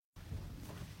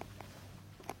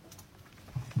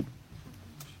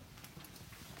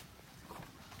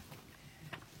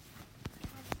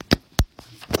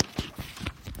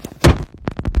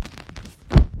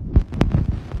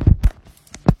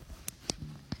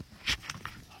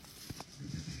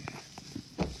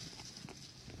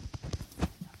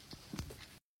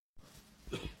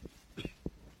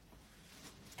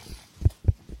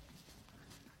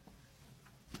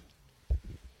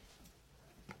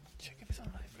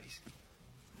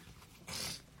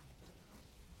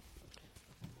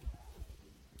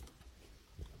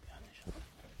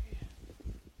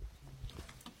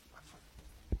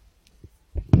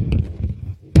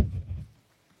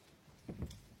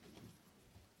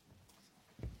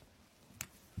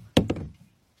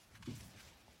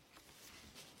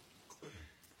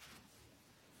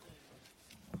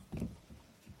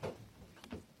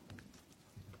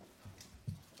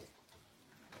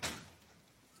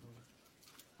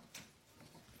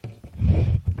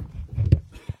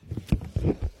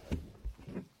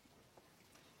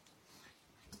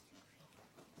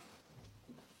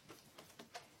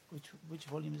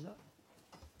volume is that?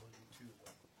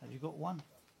 Have you got one?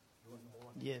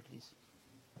 Yeah, please.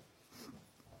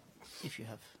 If you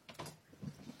have.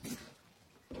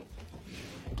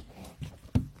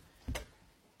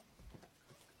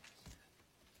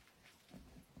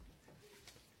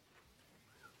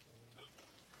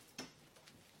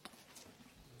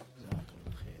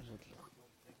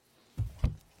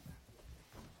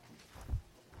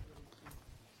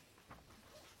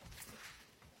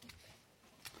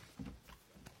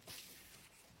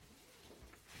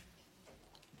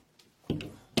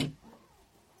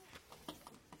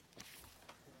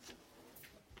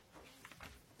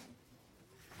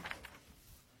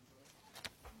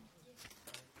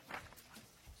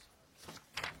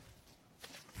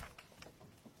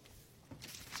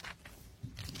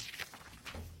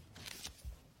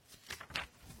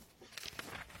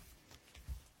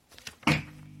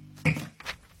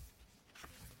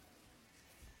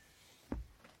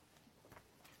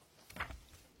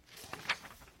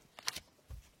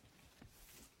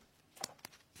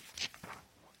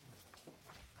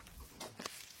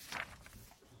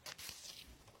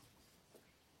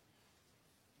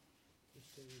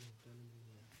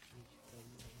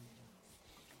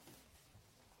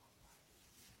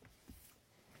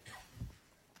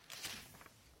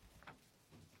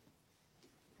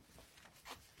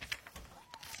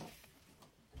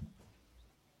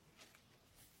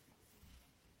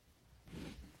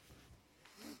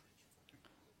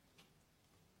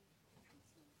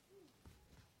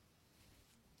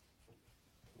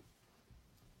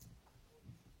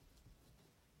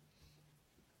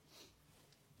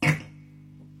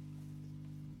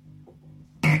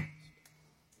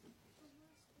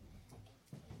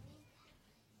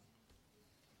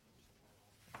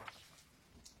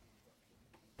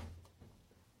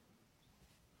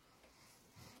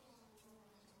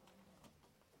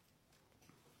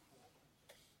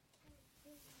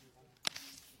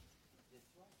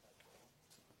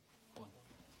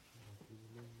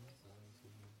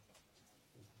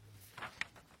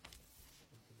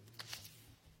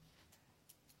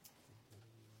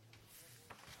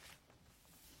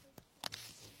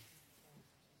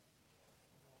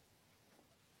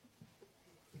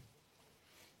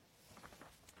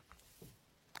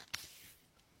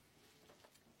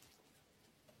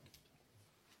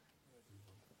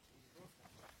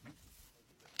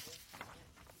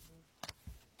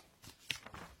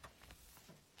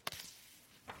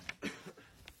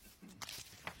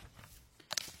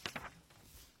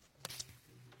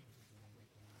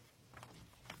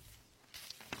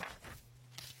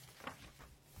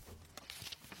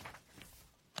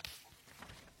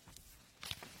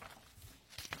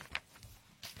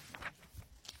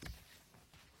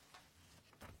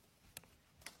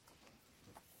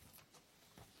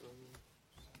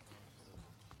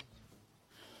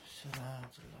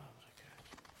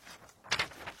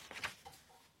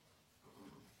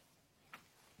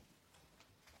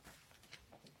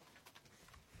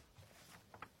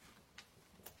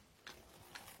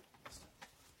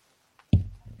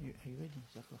 Are you ready?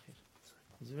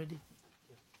 Is it ready?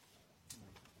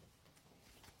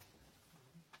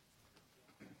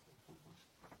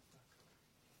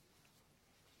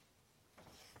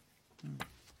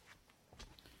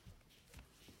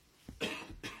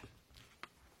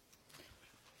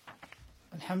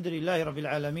 الحمد لله رب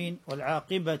العالمين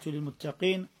والعاقبة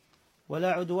للمتقين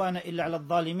ولا عدوان إلا على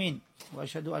الظالمين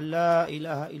وأشهد أن لا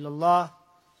إله إلا الله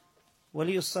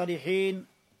ولي الصالحين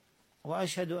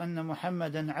وأشهد أن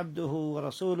محمدا عبده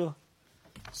ورسوله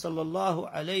صلى الله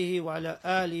عليه وعلى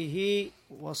آله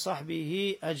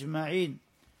وصحبه أجمعين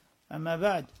أما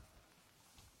بعد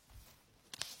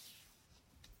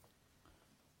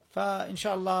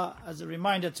فإنشاءالله as a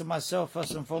reminder to myself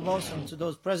first and foremost and to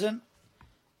those present,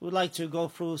 we'd like to go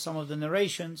through some of the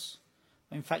narrations,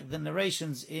 in fact the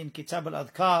narrations in Kitab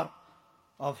al-Adhkar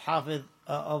of Hafidh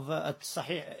of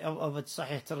Sahih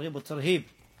Targhib al-Tarhib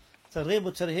Targhib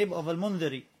al-Tarhib of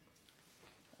Al-Mundhiri,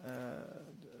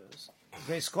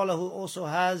 great scholar who also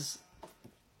has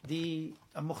the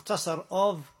Mukhtasar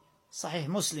of Sahih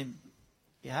Muslim.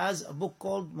 He has a book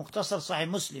called Mukhtasar Sahih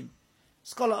Muslim.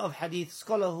 Scholar of Hadith,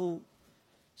 scholar who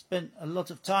spent a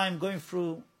lot of time going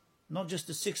through not just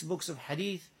the 6 books of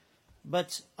Hadith,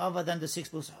 but other than the 6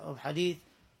 books of Hadith,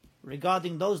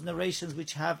 regarding those narrations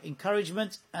which have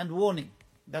encouragement and warning.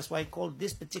 That's why he called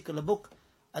this particular book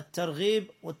At-Targhib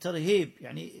wa Tarhib.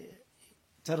 Yani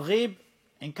Targhib,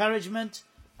 encouragement,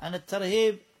 and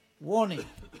At-Tarhib, warning.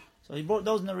 So he brought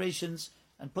those narrations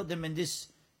and put them in this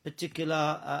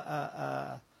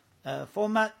particular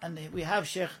format. And we have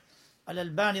Sheikh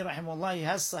Al-Albani rahimahullah, he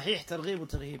has Sahih Targhib wa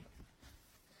Tarhib.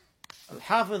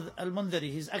 Al-Hafidh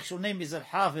Al-Mundhari, his actual name is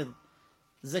Al-Hafidh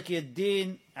Zaki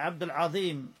ad-Din Abd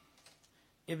al-Azim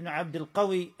Ibn Abd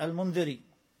al-Qawi Al-Mundhari.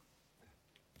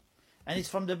 And it's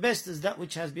from the best is that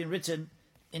which has been written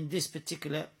in this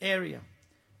particular area.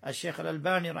 As Shaykh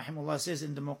Al-Albani rahimahullah says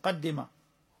in the Muqaddimah.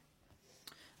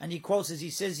 And he quotes, as he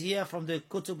says here, from the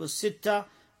Kutub al-Sitta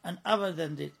and other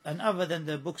than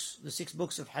the books, the 6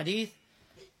 books of Hadith,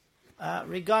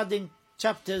 regarding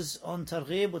chapters on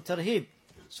Targhib or Tarhib.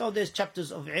 So there's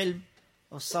chapters of Ilm,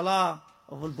 of Salah,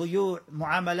 of Al-Buyu',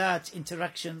 Mu'amalat,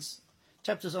 interactions,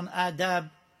 chapters on Adab,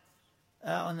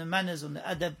 on the manners, on the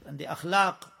Adab and the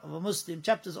Akhlaq of a Muslim,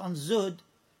 chapters on Zuhd,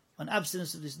 on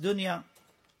abstinence of this dunya,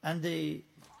 and the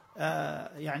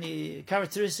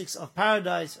characteristics of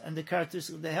paradise and the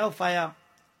characteristics of the hellfire,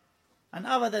 and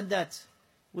other than that,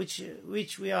 which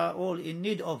we are all in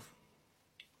need of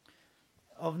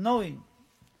knowing.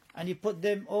 And he put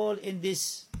them all in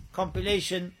this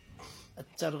compilation,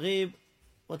 At-Targhib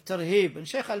wa Tarhib. And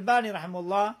Shaykh Albani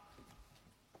rahimahullah,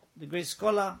 the great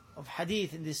scholar of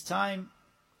Hadith in this time,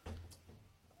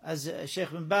 as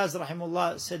Shaykh bin Baz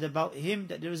rahimahullah said about him,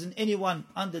 that there isn't anyone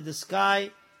under the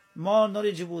sky more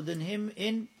knowledgeable than him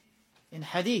in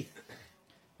Hadith.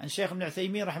 And Shaykh ibn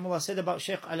Uthaymeen rahimahullah said about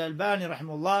Shaykh Al-Albani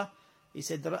rahimahullah, he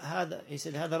said هذا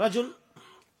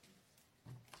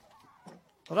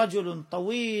رجل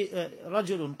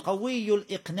قوي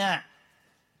الإقناع.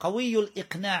 قوي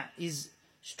الإقناع is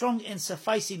strong in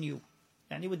sufficing you,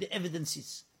 يعني with the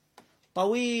evidences.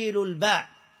 طويل الباع.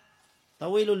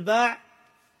 طويل الباع,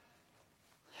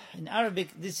 in Arabic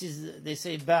this is, they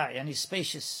say ba', يعني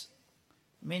spacious,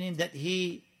 meaning that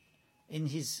he, in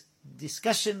his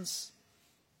discussions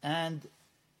and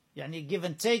يعني give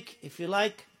and take, if you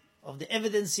like, of the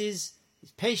evidences,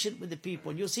 he's patient with the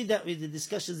people. You'll see that with the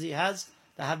discussions he has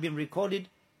that have been recorded.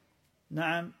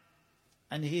 Na'am.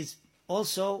 And he's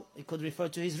also, it could refer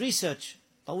to his research.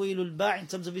 Tawilul ba' in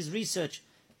terms of his research,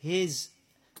 his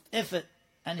effort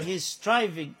and his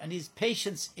striving and his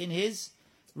patience in his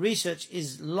research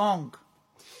is long.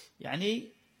 Yani,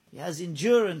 he has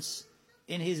endurance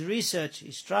in his research.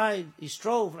 He strove,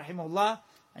 rahimahullah,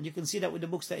 and you can see that with the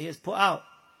books that he has put out.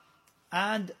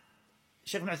 And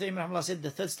Shaykh ibn Uthaymeen rahimahullah said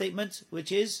the third statement,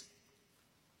 which is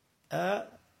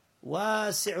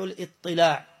واسع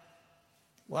الاطلاع.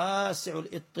 واسع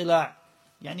الاطلاع,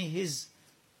 يعني his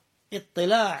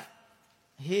اطلاع,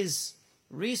 his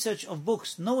research of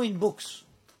books, knowing books,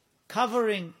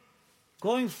 covering,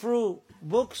 going through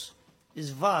books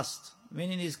is vast,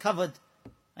 meaning he's covered,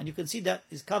 and you can see that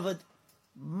he's covered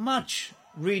much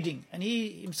reading. And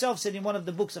he himself said in one of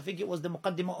the books, I think it was the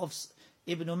Muqaddimah of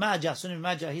Ibn Majah, Sunan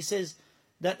Majah, he says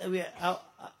that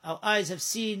our eyes have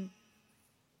seen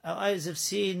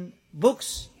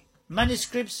books,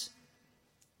 manuscripts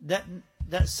that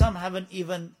some haven't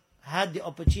even had the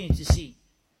opportunity to see.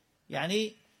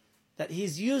 Yani, that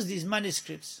he's used these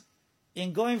manuscripts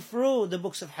in going through the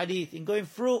books of Hadith, in going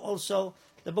through also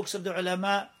the books of the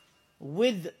ulama,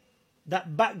 with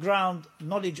that background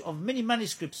knowledge of many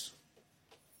manuscripts,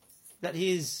 that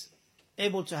he is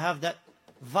able to have that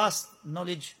vast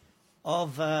knowledge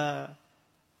of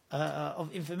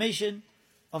information,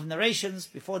 of narrations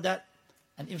before that,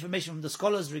 and information from the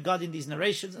scholars regarding these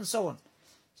narrations, and so on.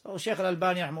 So Shaykh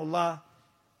Al-Albani rahimahullah,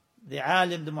 the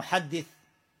alim, the muhaddith,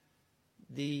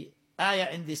 the ayah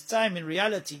in this time, in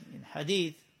reality, in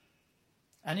hadith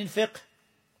and in fiqh,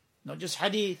 not just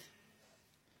hadith.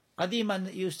 Qadiman,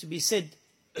 it used to be said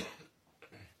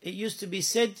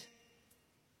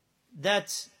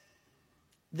that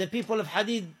the people of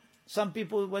hadith, some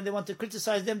people, when they want to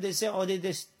criticize them, they say, oh,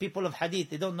 they're people of hadith,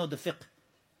 they don't know the fiqh.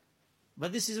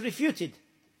 But this is refuted.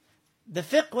 The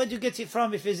fiqh, where do you get it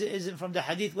from? If it isn't from the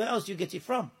hadith, where else do you get it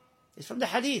from? It's from the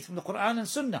hadith, from the Quran and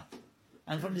Sunnah,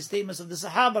 and from the statements of the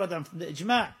Sahaba, and from the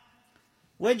ijma'.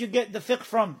 Where do you get the fiqh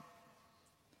from?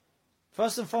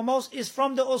 First and foremost is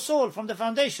from the usul, from the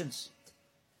foundations.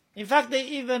 In fact,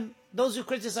 those who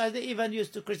criticize, they even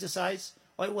used to criticize,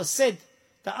 or it was said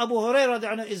that Abu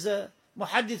Hurairah is a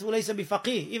muhaddith wa laysa bi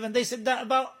faqih. Even they said that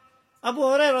about Abu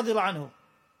Hurairah anhu,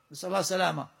 sallallahu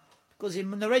salama, because he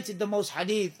narrated the most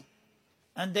hadith,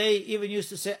 and they even used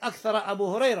to say akthara Abu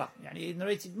Hurairah, yani he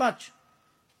narrated much.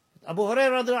 Abu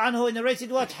Hurairah anhu narrated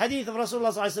what? Hadith of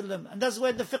Rasulullah sallallahu alaihi wasallam, and that's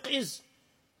where the fiqh is.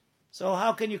 So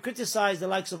how can you criticize the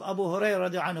likes of Abu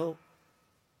Hurairah anhu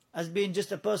as being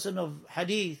just a person of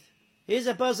hadith? He is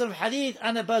a person of hadith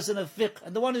and a person of fiqh,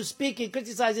 and the one who's speaking,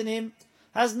 criticizing him,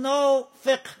 has no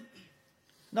fiqh,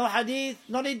 no hadith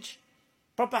knowledge,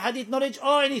 proper hadith knowledge,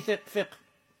 or any fiqh.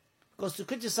 Because to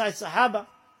criticize Sahaba,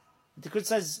 to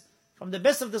criticize from the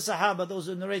best of the Sahaba, those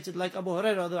who narrated like Abu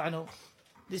Hurairah anhu,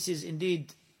 this is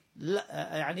indeed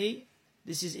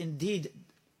this is indeed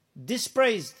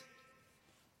dispraised.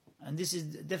 And this is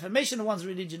defamation of one's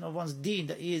religion, of one's deen,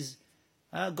 that he is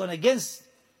gone against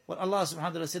what Allah subhanahu wa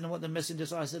ta'ala said and what the Messenger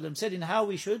sallallahu alaihi wasallam said in how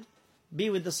we should be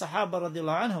with the Sahaba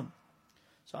radiallahu anhum.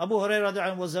 So Abu Hurairah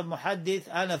radiallahu anhu was a muhaddith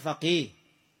and a faqih,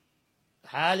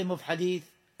 alim of hadith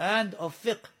and of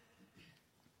fiqh.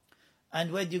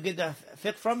 And where do you get the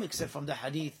fiqh from? Except from the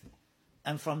hadith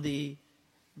and from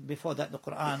before that the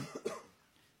Quran.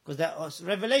 Because that was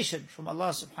revelation from Allah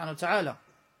subhanahu wa ta'ala.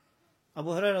 Abu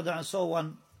Hurairah radiallahu anhu saw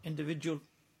one individual,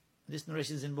 this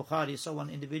narration is in Bukhari, saw one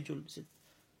individual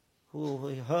who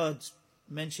he heard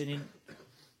mentioning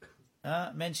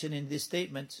this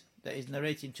statement that is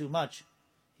narrating too much.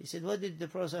 He said, what did the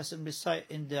Prophet recite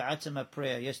in the Atama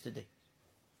prayer yesterday?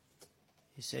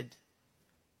 He said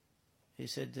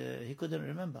he couldn't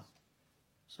remember.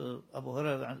 So Abu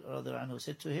Hurairah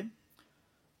said to him,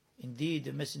 indeed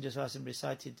the Messenger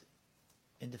recited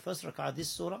in the first rak'ah this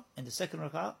surah, in the second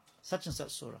rak'ah such and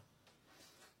such surah.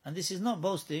 And this is not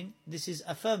boasting, this is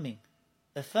affirming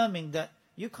that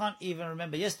you can't even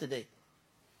remember yesterday.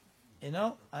 And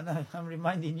I'm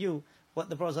reminding you what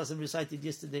the Prophet recited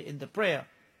yesterday in the prayer,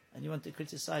 and you want to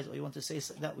criticize or you want to say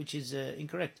that which is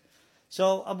incorrect.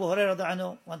 So Abu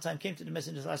Hurairah one time came to the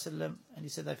Messenger and he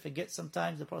said, I forget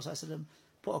sometimes. The Prophet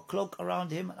put a cloak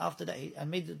around him, and after that and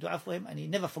made the dua for him, and he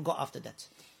never forgot after that.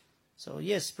 So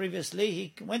yes, previously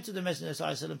he went to the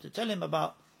Messenger to tell him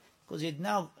about, because he had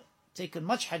now taken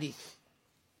much hadith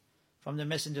from the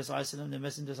Messenger ﷺ. The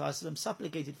Messenger ﷺ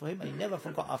supplicated for him, and he never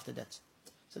forgot after that.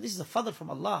 So this is a fadl from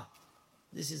Allah.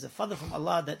 This is a fadl from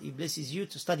Allah that He blesses you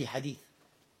to study hadith.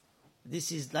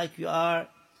 This is like you are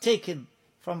taken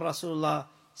from Rasulullah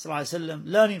ﷺ,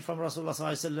 learning from Rasulullah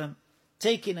ﷺ,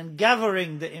 taking and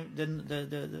gathering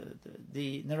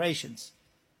the narrations.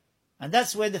 And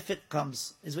that's where the fiqh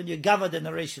comes, is when you gather the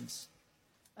narrations.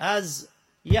 As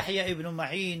Yahya ibn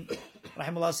Ma'in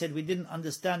rahimahullah said, we didn't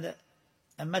understand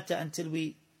the matter until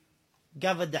we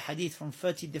gathered the hadith from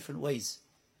 30 different ways.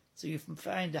 So you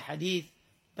find the hadith,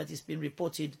 but it's been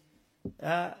reported,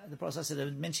 the Prophet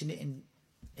ﷺ mentioned it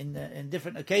in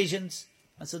different occasions,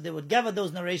 and so they would gather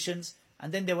those narrations,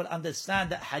 and then they would understand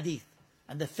that hadith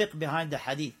and the fiqh behind the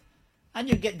hadith. And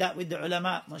you get that with the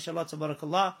ulama, mashallah,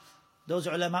 tabarakallah, those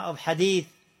ulama of hadith,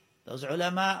 those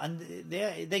ulama, and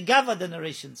they gather the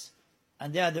narrations,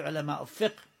 and they are the ulama of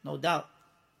fiqh, no doubt.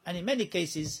 And in many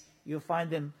cases, you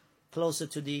find them closer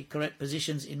to the correct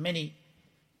positions in many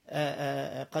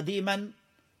qadiman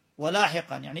wa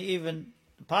lahiqan, yani even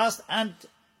past and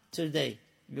today.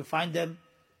 You find them,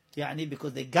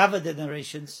 because they gather the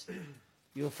narrations,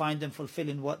 you'll find them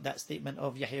fulfilling what that statement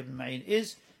of Yahya ibn Ma'in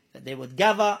is, that they would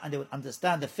gather and they would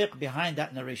understand the fiqh behind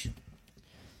that narration.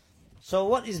 So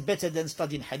what is better than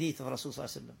studying hadith of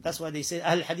Rasulullah? That's why they say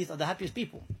Ahl Hadith are the happiest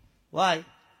people. Why?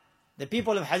 The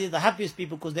people of hadith are the happiest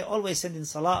people because they always send in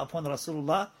salah upon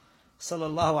Rasulullah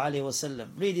sallallahu alaihi wasallam.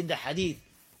 Reading the hadith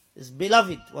is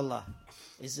beloved, wallah.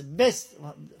 It's the best.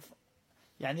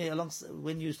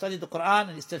 When you study the Quran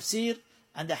and its tafsir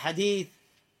and the hadith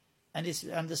and its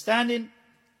understanding,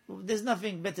 there's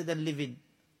nothing better than living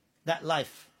that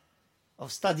life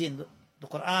of studying the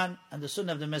Quran and the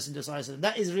Sunnah of the Messenger sallallahu alaihi wasallam.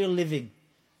 That is real living.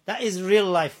 That is real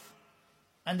life.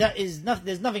 And there's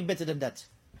nothing better than that.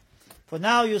 For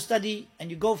now you study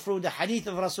and you go through the hadith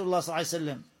of Rasulullah sallallahu alaihi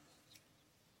wasallam.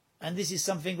 And this is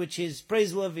something which is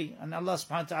praiseworthy. And Allah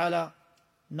subhanahu wa ta'ala,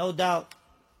 no doubt,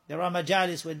 there are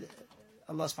majalis with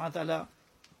Allah subhanahu wa ta'ala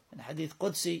in hadith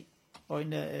Qudsi, or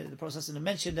in the Prophet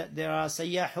mentioned that there are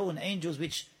sayyahun, angels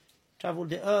which travel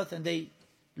the earth and they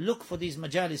look for these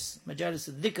majalis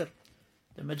al-dhikr,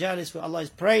 the majalis where Allah is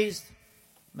praised,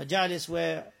 majalis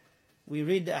where we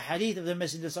read the hadith of the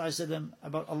Messenger sallallahu alaihi wasallam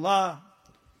about Allah,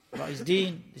 about His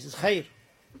deen. This is khair.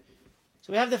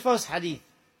 So we have the first hadith.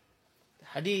 The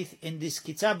hadith in this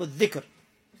Kitab al-Dhikr.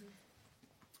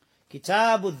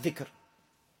 Kitab al-Dhikr.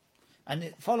 And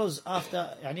it follows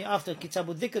after Kitab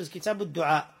al-Dhikr is Kitab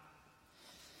al-Du'a.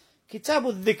 Kitab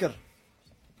al-Dhikr.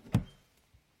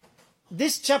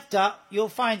 This chapter you'll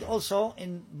find also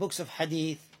in books of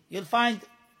hadith. You'll find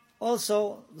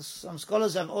also, some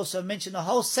scholars have also mentioned a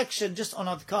whole section just on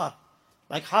adhkar.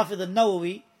 Like Hafidh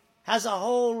al-Nawawi has a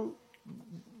whole,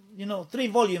 3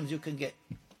 volumes you can get.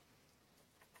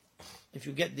 If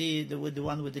you get the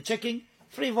one with the checking,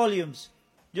 3 volumes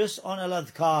just on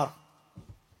al-adhkar.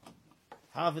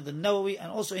 Hafidh al-Nawawi,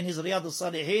 and also in his Riyadh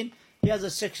al-Salihin, he has a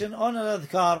section on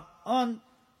al-adhkar, on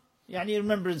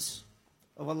remembrance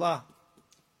of Allah,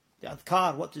 the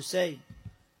adhkar, what to say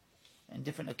in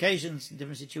different occasions, in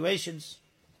different situations.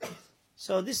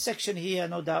 So this section here,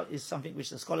 no doubt, is something which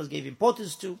the scholars gave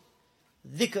importance to.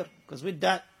 dhikr, because with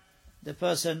that the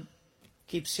person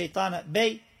keeps shaitan at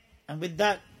bay, and with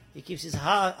that he keeps his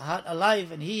heart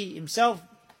alive, and he himself,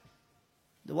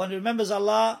 the one who remembers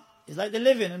Allah, is like the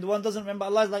living, and the one who doesn't remember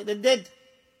Allah is like the dead,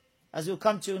 as we'll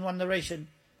come to in one narration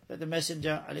that the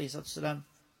Messenger ﷺ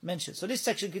mentioned. So this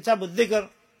section, Kitab al-Dhikr,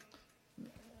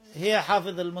 here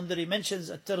Hafidh al-Mundhiri mentions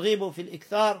at-targhibu fil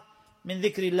ikthar min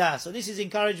dhikrillah. So this is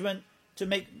encouragement to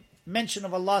make mention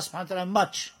of Allah subhanahu wa ta'ala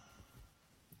much.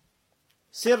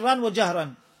 Sirran wa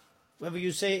jahran, whether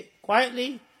you say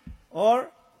quietly or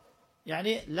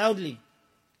loudly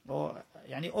or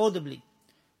audibly.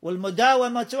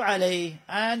 وَالْمُدَاوَمَةُ عَلَيْهِ,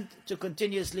 and to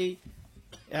continuously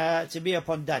to be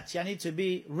upon that, to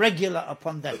be regular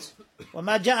upon that.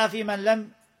 وَمَا جَاءَ فِي مَنْ لَمْ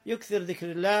يُكْثِرْ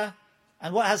ذِكْرِ اللَّهِ,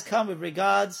 and what has come with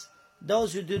regards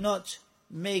those who do not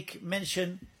make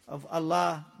mention of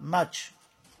Allah much,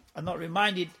 are not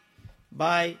reminded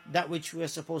by that which we are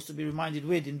supposed to be reminded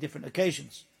with in different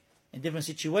occasions, in different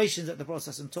situations that the Prophet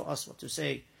ﷺ taught us what to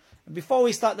say. And before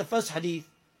we start the first hadith,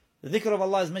 the dhikr of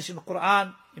Allah is mentioned in the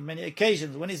Quran in many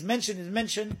occasions. When it's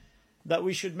mentioned that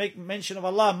we should make mention of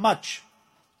Allah much.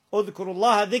 اذكروا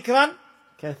الله ذكرا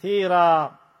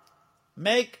كثيرا.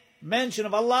 Make mention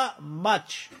of Allah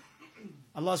much.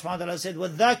 Allah subhanahu wa ta'ala said,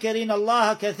 وَالذَّاكِرِينَ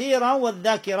اللَّهَ كَثِيرًا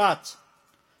وَالذَّاكِرَاتِ.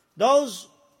 Those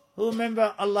who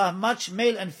remember Allah much,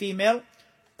 male and female,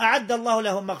 أَعَدَّ اللَّهُ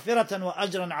لَهُمْ مَغْفِرَةً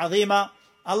وَأَجْرًا عَظِيمًا.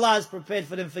 Allah has prepared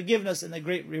for them forgiveness and a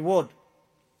great reward.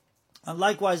 And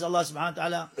likewise, Allah subhanahu wa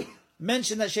ta'ala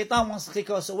mentioned that shaitan wants to take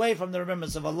us away from the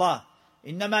remembrance of Allah.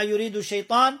 إِنَّمَا يُرِيدُ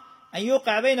الشَّيْطَانِ أَن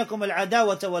يُوقِعَ بَيْنَكُمُ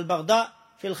الْعَدَاوَةَ وَالْبَغْضَاءَ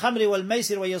فِي الْخَمْرِ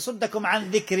وَالْمَيْسِرِ وَيَصُدَّكُمْ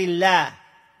عَنْ ذِكْرِ اللَّهِ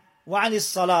وَعَنِ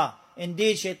الصَّلَاةِ.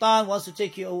 Indeed, shaitan wants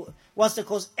to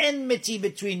cause enmity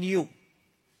between you.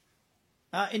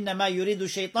 إِنَّمَا يُرِيدُ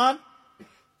الشَّيْطَانِ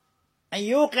أَن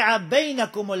يُوقِعَ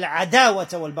بَيْنَكُمُ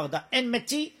الْعَدَاوَةَ وَالْبَغْضَاءَ.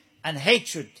 Enmity and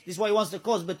hatred. This is what he wants to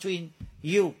cause between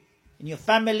you and your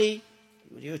family,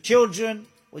 with your children,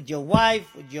 with your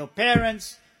wife, with your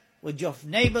parents, with your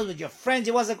neighbors, with your friends.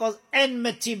 He wants to cause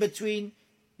enmity between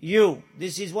you.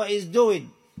 This is what he's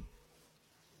doing.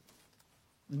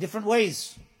 In different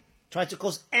ways. Try to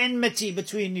cause enmity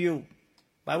between you.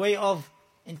 By way of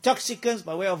intoxicants,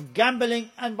 by way of gambling,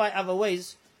 and by other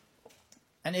ways.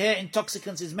 And here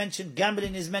intoxicants is mentioned,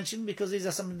 gambling is mentioned, because these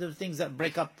are some of the things that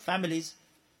break up families.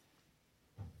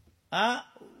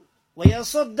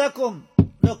 وَيَصُدَّكُمْ.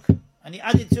 Look, and he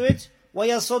added to it,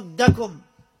 وَيَصُدَّكُمْ.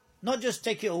 Not just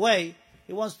take you away,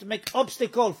 he wants to make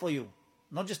obstacle for you.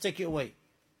 Not just take you away.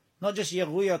 Not just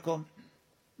يَغْوِيَكُمْ.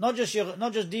 Not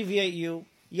just deviate you.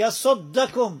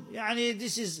 يَصُدَّكُمْ.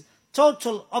 This is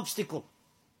total obstacle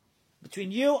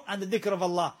between you and the dhikr of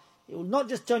Allah. It will not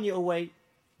just turn you away,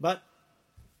 but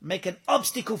make an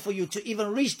obstacle for you to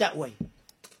even reach that way.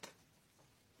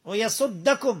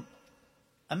 وَيَصُدَّكُمْ.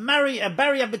 A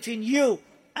barrier between you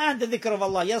and the dhikr of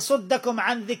Allah. يَصُدَّكُمْ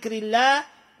عَنْ ذِكْرِ اللَّهِ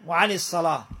وَعَنِ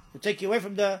الصَّلَاةِ. To take you away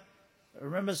from the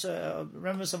remembrance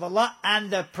of Allah and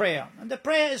the prayer. And the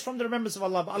prayer is from the remembrance of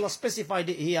Allah, but Allah specified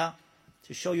it here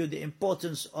to show you the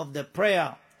importance of the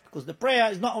prayer. Because the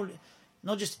prayer is not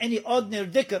just any ordinary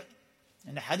dhikr.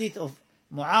 In the hadith of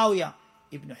Muawiyah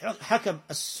ibn Hakam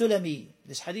as-Sulami,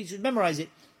 this hadith, you should memorize it.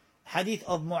 Hadith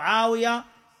of Muawiyah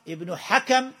ibn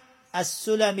Hakam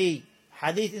as-Sulami.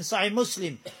 Hadith in Sahih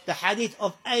Muslim. The hadith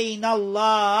of Ayn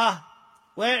Allah.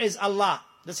 Where is Allah?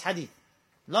 This hadith.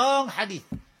 Long hadith.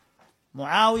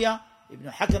 Muawiyah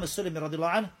ibn Hakam as-Sulami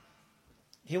radiallahu anhu.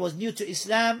 He was new to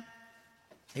Islam.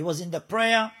 He was in the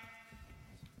prayer.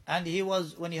 And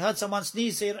when he heard someone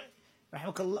sneeze, he said,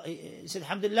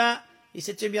 Alhamdulillah. He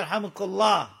said to him,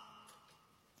 Yarhamukallah.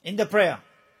 In the prayer.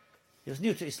 He was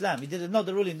new to Islam. He didn't know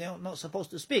the ruling. They were not supposed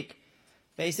to speak.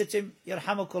 But he said to him,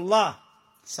 Yarhamukallah.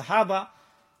 Sahaba,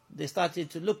 they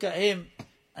started to look at him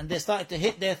and they started to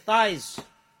hit their thighs.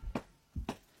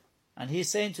 And he's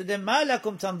saying to them, مَا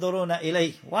لَكُمْ تَنْظُرُونَ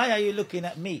إِلَيْهِ. Why are you looking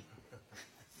at me?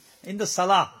 In the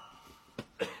salah.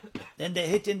 Then they're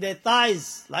hitting their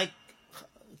thighs, like,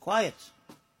 quiet.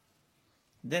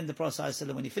 Then the Prophet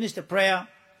ﷺ, when he finished the prayer,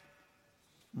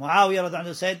 Muawiyah radhiallahu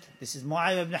anhu said, this is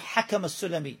Muawiyah ibn Hakam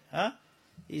as-Sulami.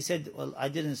 He said, well, I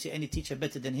didn't see any teacher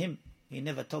better than him. He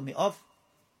never told me off.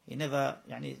 He never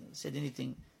said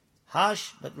anything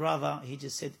harsh, but rather he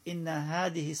just said, إِنَّ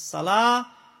هَذِهِ الصَّلَاةِ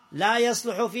لَا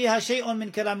يَصْلُحُ فِيهَا شَيْءٌ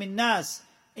مِّن كَلَامِ النَّاسِ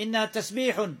إِنَّهَا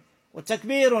تَسْبِيحٌ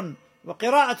وَتَكْبِيرٌ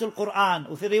وَقِرَاءَةُ الْقُرْآنِ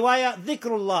وفي رواية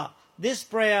ذِكْرُ اللَّهِ. This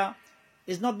prayer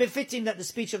is not befitting that the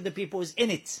speech of the people is in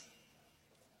it.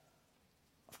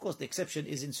 Of course, the exception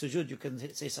is in sujood, you can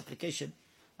say supplication,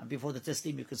 and before the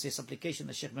taslim you can say supplication,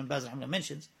 as Sheikh bin Baz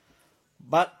mentions.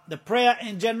 But the prayer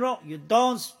in general, you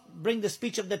don't bring the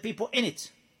speech of the people in it.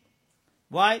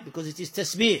 Why? Because it is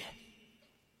tasbih.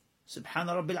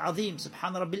 Subhana Rabbil Azim,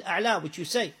 Subhana Rabbil A'la, which you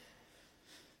say.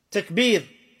 Takbir.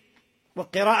 Wa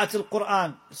qira'at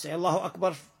al-Quran. Say Allahu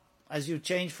Akbar as you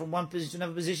change from one position to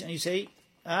another position, and you say,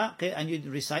 and you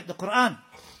recite the Quran.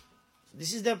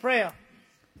 This is their prayer.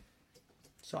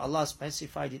 So Allah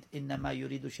specified it. إِنَّمَا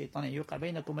يُرِيدُ الشَّيْطَانَ أَن يُوقِعَ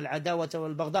بَيْنَكُمُ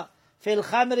الْعَدَاوَةَ وَالْبَغْضَاءَ فِي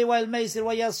الْخَمْرِ وَالْمَيْسِرِ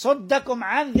وَيَصُدَّكُمْ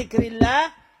عَنْ ذِكْرِ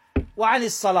اللَّهِ وَعَنِ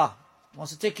الصَّلَاةِ.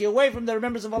 Wants to take you away from the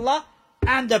remembrance of Allah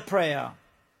and the prayer.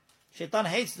 Shaitan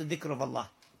hates the dhikr of Allah.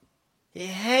 He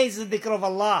hates the dhikr of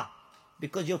Allah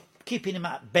because you're keeping him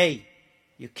at bay.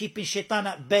 You're keeping shaitan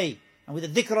at bay. And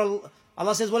with the dhikr,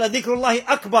 Allah says, وَلَا ذِكْرُ اللَّهِ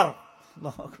أَكْبَرُ.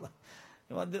 Allahu Akbar.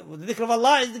 The dhikr of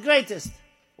Allah is the greatest.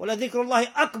 وَلَا ذِكْرُ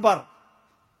اللَّهِ أَكْبَرُ.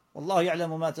 وَاللَّهُ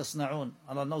يَعْلَمُ مَا تَصْنَعُونَ.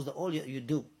 Allah knows that all you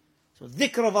do. So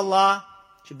dhikr of Allah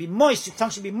should be moist. Your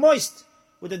tongue should be moist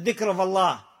with the dhikr of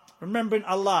Allah. Remembering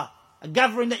Allah. A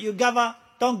gathering that you gather,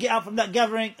 don't get out from that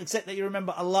gathering except that you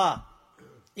remember Allah.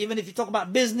 Even if you talk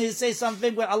about business, say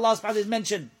something where Allah subhanahu wa ta'ala is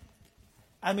mentioned.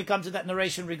 And we come to that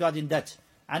narration regarding that.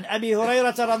 And Abi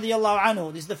Hurairah radiyallahu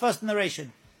anhu, this is the first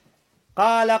narration.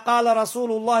 قال رسول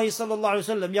الله صلى الله عليه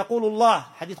وسلم يقول الله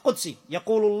حديث قدسي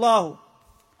يقول الله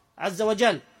عز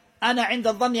وجل أنا عند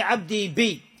الظن عبدي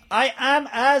بي. I am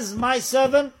as my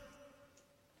servant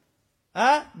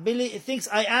thinks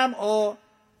I am, or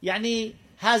يعني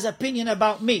has opinion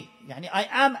about me. يعني I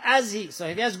am as he. So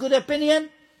if he has good opinion,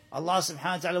 Allah subhanahu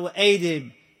wa ta'ala will aid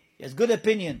him. He has good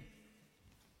opinion.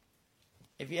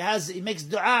 If he makes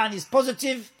dua and he's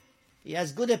positive, he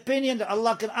has good opinion that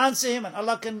Allah can answer him and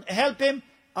Allah can help him,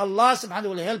 Allah subhanahu wa ta'ala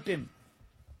will help him.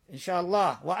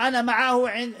 Inshallah. وَأَنَا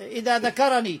مَعَهُ إِذَا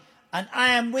ذَكَرَنِي. And I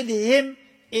am with him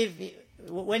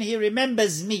when he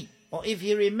remembers me, or if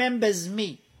he remembers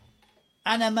me.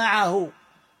 أَنَا مَعَهُ.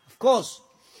 Of course,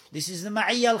 this is the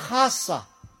ma'iyya al-khassa.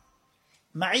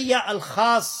 Ma'iyya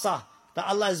al-khassa. That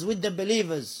Allah is with the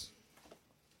believers.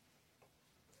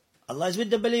 Allah is with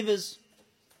the believers.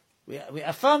 We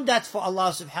affirm that for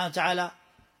Allah subhanahu wa ta'ala.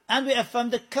 And we affirm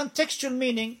the contextual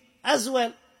meaning as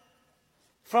well.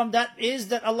 From that is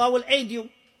that Allah will aid you.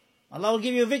 Allah will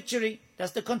give you victory.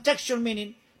 That's the contextual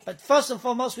meaning. But first and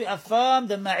foremost, we affirm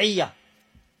the ma'iyya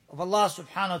of Allah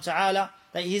subhanahu wa ta'ala,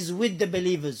 that He is with the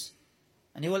believers.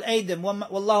 And He will aid them.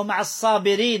 Wallahu ma'as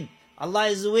sabirin. Allah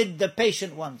is with the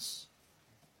patient ones.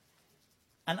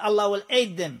 And Allah will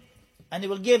aid them. And He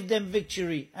will give them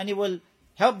victory. And He will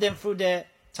help them through their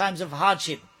times of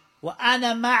hardship.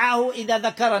 وَأَنَا مَعَهُ إِذَا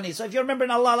ذَكَرَنِي. So if you're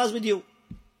remembering Allah, Allah is with you.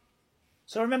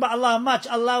 So remember Allah much,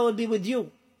 Allah will be with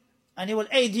you. And He will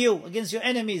aid you against your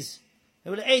enemies. He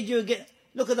will aid you against...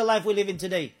 Look at the life we live in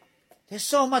today. There's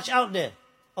so much out there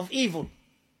of evil.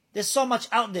 There's so much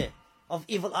out there of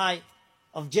evil eye,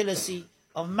 of jealousy,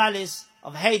 of malice,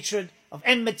 of hatred, of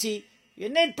enmity. You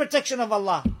need protection of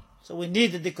Allah. So we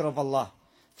need the dhikr of Allah.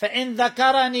 فَإِن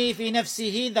ذَكَرَنِي فِي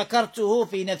نَفْسِهِ ذَكَرْتُهُ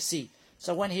فِي نَفْسِي.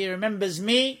 So when He remembers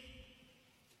me,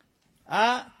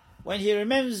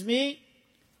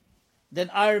 then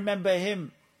I remember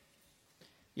Him.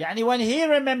 يعني when He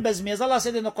remembers me, as Allah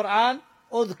said in the Quran,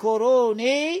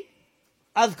 اذكروني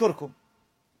أذكركم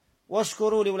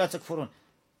واشكروا لي ولا تكفرون.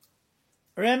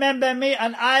 Remember me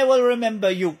and I will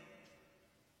remember you.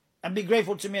 And be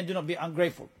grateful to me and do not be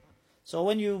ungrateful. So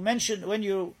when you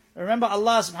remember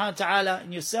Allah subhanahu wa ta'ala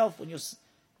in yourself,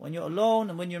 when you're alone,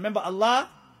 and when you remember Allah,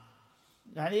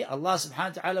 Allah subhanahu wa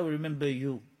ta'ala will remember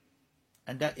you.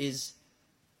 And that is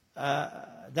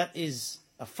a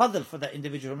fadl for that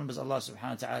individual who remembers Allah subhanahu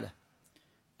wa ta'ala.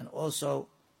 And also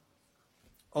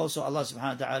Allah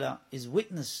subhanahu wa ta'ala is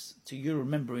witness to you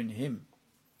remembering Him.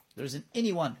 There isn't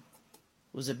anyone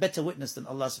who's a better witness than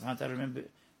Allah subhanahu wa ta'ala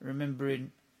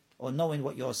remembering or knowing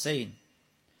what you're saying.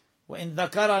 وَإِن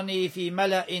ذَكَرَنِي فِي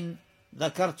مَلَإٍ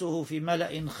ذَكَرْتُهُ فِي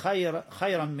مَلَإٍ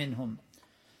خَيْرًا مِّنْهُمْ.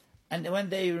 And when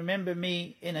they remember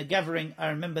me in a gathering, I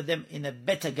remember them in a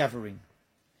better gathering.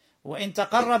 وَإِن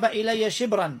تَقَرَّبَ إِلَيَّ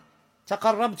شِبْرًا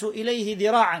تَقَرَّبْتُ إِلَيْهِ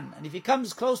ذِرَاعًا. And if he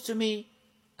comes close to me,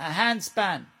 a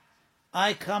handspan,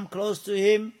 I come close to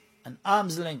him an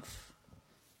arm's length.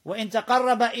 وَإِن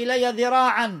تَقَرَّبَ إِلَيَّ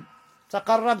ذِرَاعًا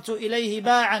تَقَرَّبْتُ إِلَيْهِ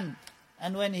بَاعًا.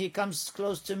 And when he comes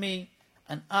close to me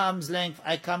an arm's length,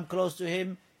 I come close to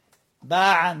him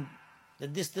ba'an, the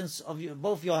distance of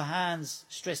both your hands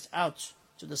stretched out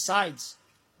to the sides.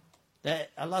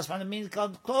 That Allah subhanahu wa ta'ala means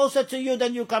come closer to you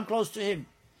than you come close to Him.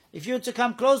 If you were to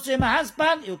come close to Him a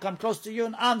handspan, He will come close to you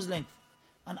an arm's length.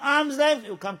 An arm's length, He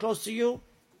will come close to you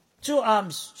 2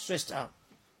 arms stretched out.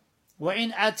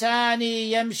 وَإِنْ أَتَانِي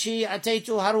يَمْشِي أَتَيْتُ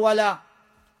هَرْوَلًا.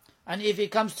 And if he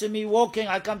comes to me walking,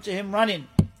 I come to him running.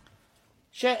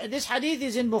 This hadith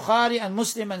is in Bukhari and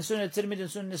Muslim and Sunan al-Tirmidhi and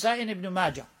Sunan Nasa'i and Ibn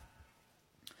Majah.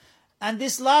 And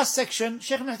this last section,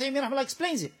 Shaykh Ibn Uthaymeen rahimahullah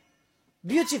explains it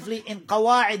beautifully in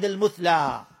Qawa'id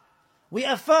al-Muthla. We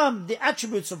affirm the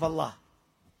attributes of Allah.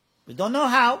 We don't know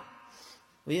how.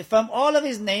 We affirm all of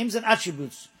His names and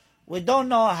attributes. We don't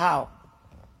know how.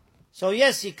 So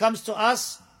yes, He comes to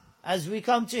us as we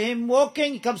come to Him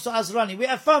walking, He comes to us running. We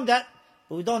affirm that,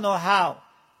 but we don't know how.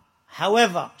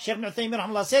 However, Shaykh Ibn Uthaymeen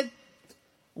rahimahullah said,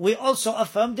 we also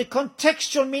affirm the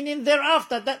contextual meaning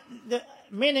thereafter, that the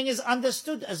meaning is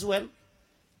understood as well.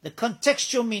 The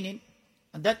contextual meaning,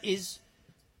 and that is,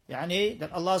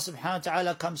 that Allah subhanahu wa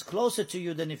ta'ala comes closer to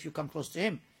you than if you come close to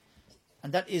Him.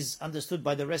 And that is understood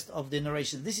by the rest of the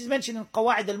narrations. This is mentioned in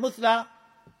Qawa'id al-Muthla,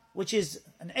 which is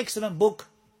an excellent book.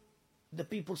 The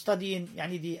people studying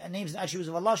the names and attributes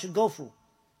of Allah should go through.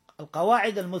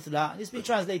 Al-Qawa'id al-Muthla. It's been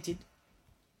translated.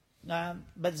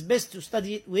 But it's best to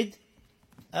study it with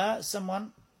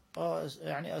someone, or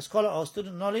a scholar or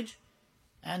student knowledge.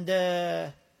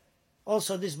 And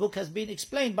also this book has been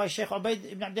explained by Shaykh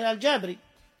Ubaid ibn Abdullah al-Jabri.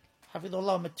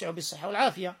 Hafidhullah matti'u bis-sihha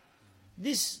wal-afiyah.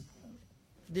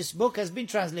 This book has been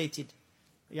translated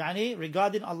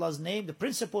regarding Allah's name, the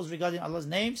principles regarding Allah's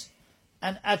names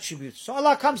and attributes. So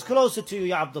Allah comes closer to you,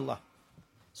 Ya Abdullah.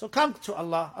 So come to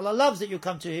Allah. Allah loves that you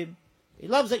come to Him. He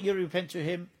loves that you repent to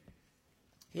Him.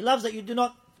 He loves that you do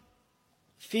not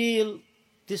feel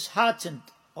disheartened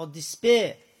or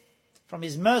despair from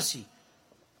His mercy.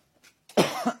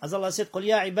 As Allah said, قُلْ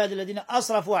يَا عِبَادِ الَّذِينَ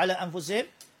أَصْرَفُوا عَلَىٰ أَنفُسِهِمْ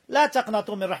لَا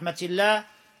تَقْنَطُوا مِنْ رَحْمَةِ اللَّهِ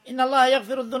إِنَّ اللَّهَ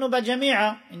يَغْفِرُ الذُّنُوبَ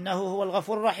جَمِيعًا إِنَّهُ هُوَ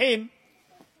الْغَفُورُ الرَّحِيمُ.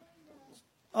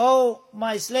 Oh,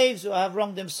 my slaves who have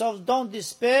wronged themselves, don't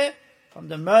despair from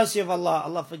the mercy of Allah.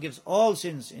 Allah forgives all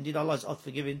sins. Indeed, Allah is oft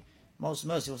forgiving, most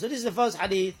merciful. So this is the first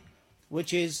hadith,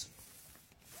 which is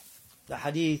the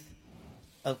hadith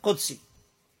al-Qudsi.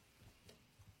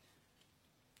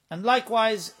 And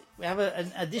likewise, we have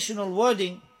an additional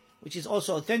wording, which is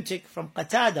also authentic from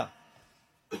Qatada,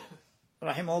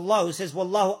 rahimahullah, who says,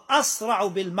 Wallahu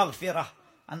asra'u bil maghfirah.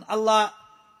 And Allah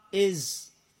is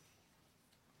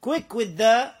quick with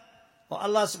or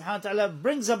Allah subhanahu wa ta'ala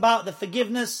brings about the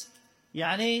forgiveness,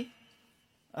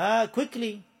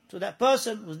 quickly to that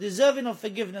person who's deserving of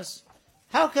forgiveness.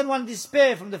 How can one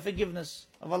despair from the forgiveness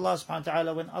of Allah subhanahu wa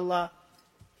ta'ala when Allah,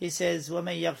 He says,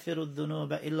 وَمَنْ يَغْفِرُ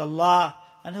الذُّنُوبَ إِلَّا اللَّهِ,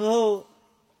 and who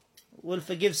will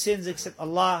forgive sins except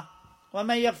Allah?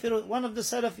 وَمَنْ يَغْفِرُ, one of the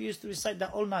Salaf used to recite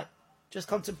that all night, just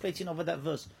contemplating over that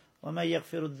verse. وَمَنْ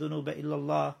يَغْفِرُ الذُّنُوبَ إِلَّا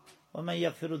اللَّهِ وَمَنْ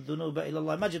يَغْفِرُ الذُّنُوبَ إِلَّا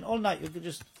اللَّهِ. Imagine all night you could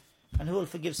just, and who will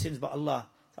forgive sins but Allah?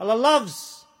 Allah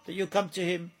loves that you come to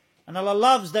Him, and Allah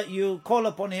loves that you call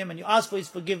upon Him and you ask for His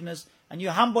forgiveness, and you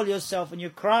humble yourself and you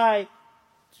cry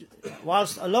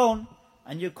whilst alone,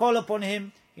 and you call upon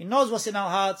Him. He knows what's in our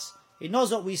hearts. He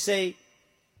knows what we say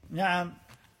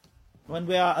when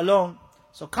we are alone.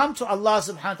 So come to Allah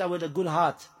subhanahu wa ta'ala with a good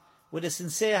heart, with a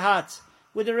sincere heart,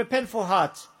 with a repentful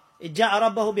heart.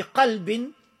 إِجَّاءَ رَبَّهُ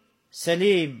بِقَلْبٍ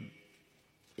سَلِيمٍ.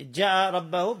 إِجَّاءَ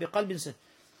رَبَّهُ بِقَلْبٍ سَلِيمٍ.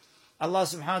 Allah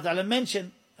subhanahu wa ta'ala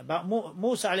mentioned about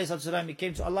Musa alayhi salam. He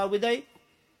came to Allah with a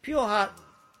pure heart.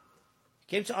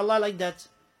 He came to Allah like that.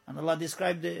 And Allah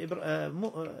described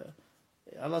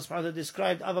Allah subhanahu wa ta'ala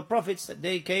described other prophets that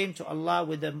they came to Allah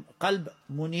with a qalb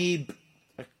munib,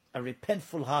 a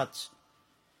repentful heart.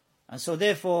 And so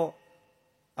therefore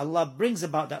Allah brings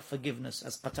about that forgiveness,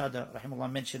 as Qatada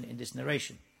rahimahullah mentioned in this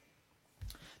narration.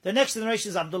 The next narration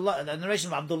is the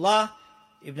narration of Abdullah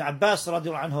ibn Abbas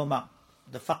radiallahu anhuma,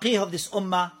 the faqih of this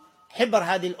ummah, hibr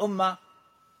hadil ummah,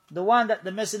 the one that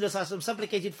the Messenger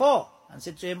supplicated for and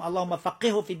said to him, Allahumma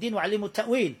faqihu fi din wa alimu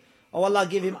ta'wil. Oh Allah,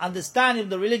 give him understanding of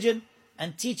the religion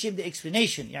and teach him the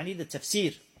explanation, the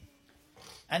tafsir.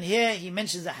 And here he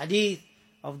mentions the hadith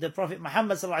of the Prophet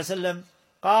Muhammad sallallahu alaihi wasallam.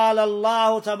 قال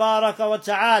الله تبارك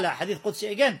وتعالى, hadith Qudsi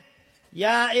again,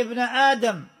 يا ابن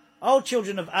آدم, O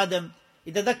children of Adam,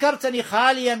 إذا ذكرتني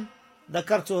خاليا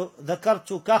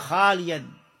ذكرتك خاليا.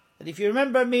 That if you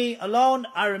remember me alone,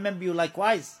 I remember you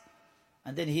likewise.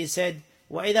 And then he said,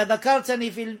 وإذا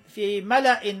ذكرتني في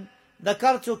ملأ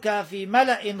ذكرتك في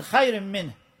ملأ خير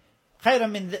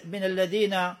من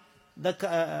الذين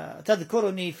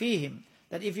تذكرني فيهم.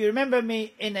 That if you remember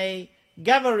me in a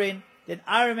gathering, then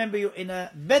I remember you in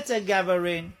a better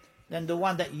gathering than the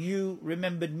one that you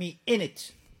remembered me in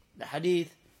it. The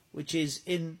hadith, which is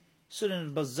in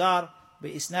Sunan al-Bazzar,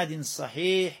 bi-isnadin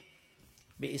sahih.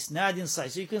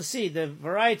 So you can see the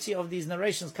variety of these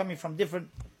narrations coming from different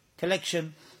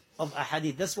collection of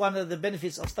ahadith. That's one of the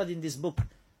benefits of studying this book,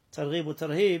 Targhib wa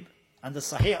Tarhib, and the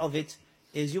sahih of it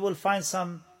is you will find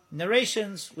some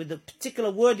narrations with the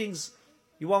particular wordings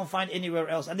you won't find anywhere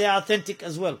else, and they are authentic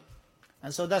as well.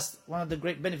 And so that's one of the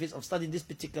great benefits of studying this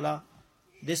particular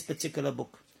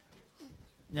book.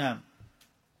 Yeah.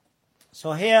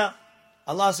 So here,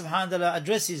 Allah subhanahu wa ta'ala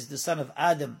addresses the son of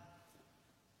Adam.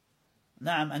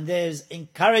 Naam, and there's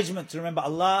encouragement to remember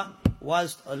Allah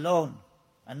whilst alone.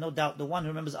 And no doubt the one who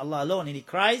remembers Allah alone and he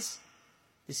cries,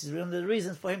 this is one of the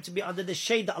reasons for him to be under the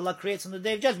shade that Allah creates on the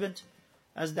Day of Judgment.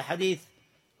 As the hadith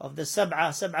of the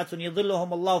سبعة يظلهم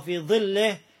الله في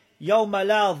ظله يوم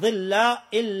لا ظل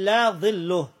إلا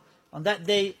ظله. On that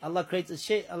day, Allah creates a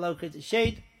shade. Allah creates a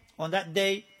shade. On that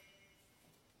day,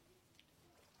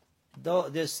 there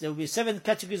will be 7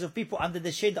 categories of people under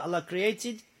the shade that Allah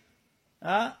created.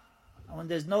 When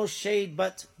there's no shade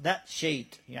but that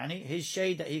shade, يعني His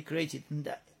shade that He created.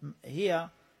 Here,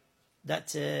 that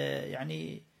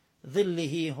يعني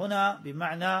ظله هنا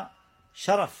بمعنى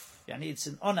شرف, يعني it's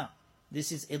an honor.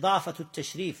 This is إضافة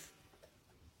التشريف.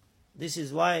 This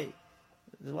is why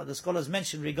what the scholars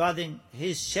mention regarding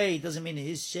His shade doesn't mean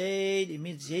His shade, it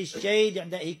means His shade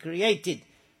that He created.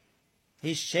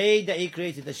 His shade that He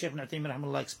created. The Shaykh Ibn Uthaymeen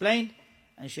rahimahullah explained,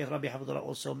 and Shaykh Rabi Hafidullah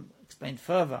also explained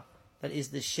further, that is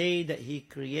the shade that He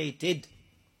created.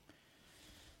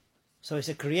 So it's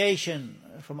a creation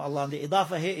from Allah. And the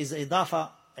idafa here is the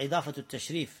idafa to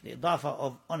tashrif, the idafa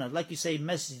of honor. Like you say,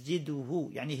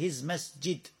 masjiduhu, yani His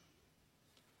masjid.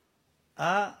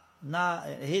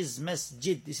 His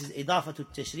masjid. This is idafa to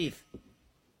tashrif.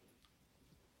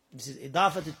 This is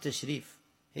idafa to tashrif.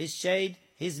 His shade,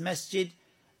 His masjid,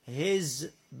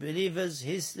 His believers,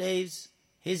 His slaves,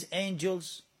 His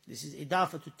angels. This is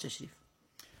idafa to tashrif.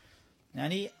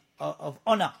 Yani of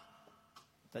honor.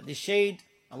 That the shade,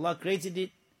 Allah created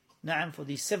it, na'am, for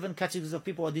these 7 categories of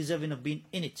people who are deserving of being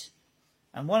in it.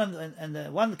 And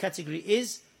one category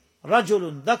is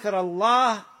رجل ذكر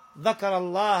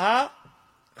الله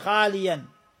خاليا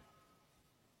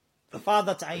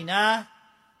ففاضت عيناه,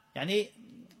 يعني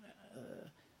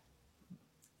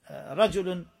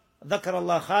رجل ذكر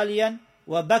الله خاليا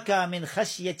وبكى من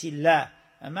خشية الله.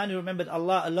 A man who remembered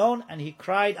Allah alone and he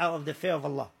cried out of the fear of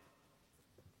Allah.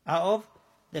 Out of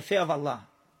the fear of Allah.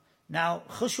 Now,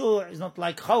 khushu' is not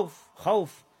like khawf. Khawf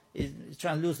is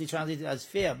loosely translated as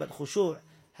fear, but khushu'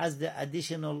 has the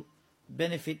additional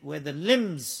benefit where the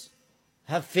limbs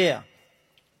have fear.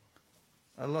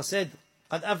 Allah said,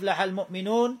 قَدْ أَفْلَحَ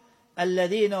الْمُؤْمِنُونَ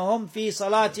الَّذِينَ هُمْ فِي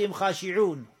صَلَاتِهِمْ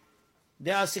خَاشِعُونَ.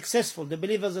 They are successful. The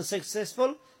believers are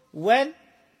successful when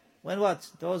what?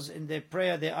 Those in their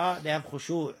prayer, they have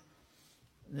khushu'.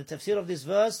 In the tafsir of this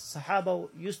verse, Sahaba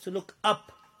used to look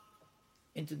up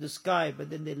into the sky, but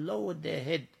then they lowered their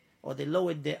head, or they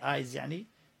lowered their eyes, yani,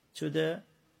 to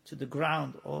the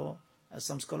ground, or as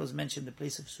some scholars mention, the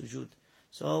place of sujood.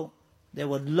 So they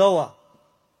were lower.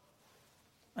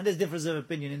 And there's difference of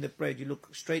opinion in the prayer. Do you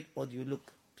look straight or do you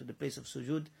look to the place of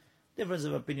sujood? Difference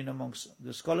of opinion amongst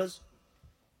the scholars.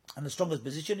 And the strongest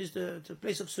position is the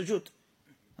place of sujood.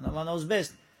 And Allah knows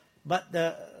best. But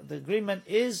the agreement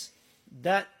is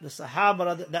that the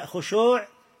Sahaba, that khushu'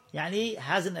 yani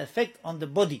has an effect on the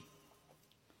body.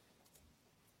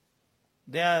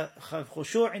 They have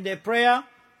khushu' in their prayer.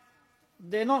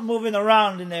 They're not moving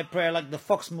around in their prayer like the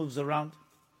fox moves around.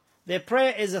 Their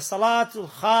prayer is a salatul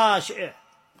khash'i'.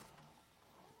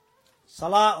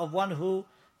 Salah of one who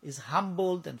is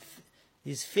humbled, and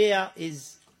his fear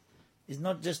is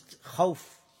not just khawf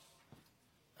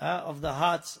of the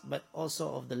heart, but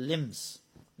also of the limbs.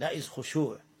 That is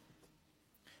khushu'.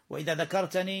 وَإِذَا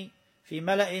ذَكَرْتَنِي في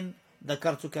ملأ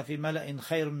ذكرتك في ملأ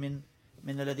خير من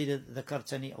الذين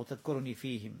ذكرتني أو تذكرني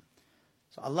فيهم.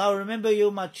 So Allah will remember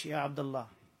you much, Ya Abdullah.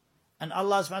 And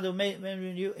Allah subhanahu will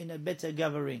remember you in a better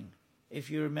gathering if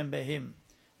you remember Him.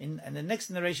 In the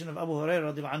next narration of Abu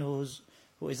Hurairah radiallahu anhu,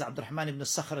 who is Abdurrahman ibn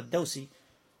Sakhr al-Dawsi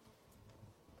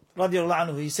radiallahu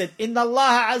anhu, he said, إن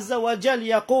الله عز وجل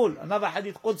يقول, another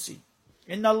hadith Qudsi,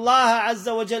 إن الله عز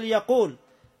وجل يقول,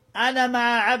 أنا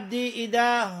مع عبدي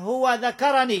إذا هو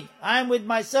ذكرني. I am with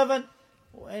my servant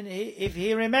if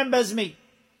he remembers me.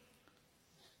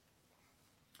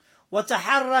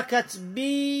 وتحركت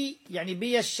بي, يعني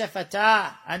بي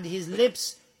الشفتاء, and his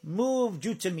lips move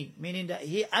due to me, meaning that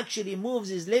he actually moves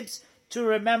his lips to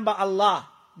remember Allah.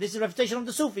 This is a refutation of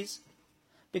the Sufis,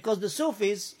 because the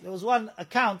Sufis, there was one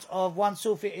account of one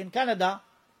Sufi in Canada,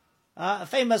 a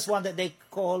famous one that they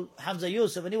call Hamza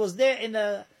Yusuf, and he was there in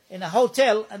a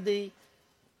hotel, and the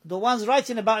ones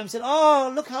writing about him said, oh,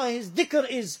 look how his dhikr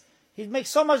is. He makes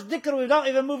so much dhikr without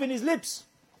even moving his lips.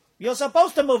 You're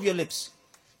supposed to move your lips.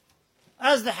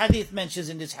 As the hadith mentions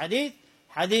in this hadith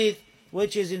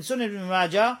which is in Sunan ibn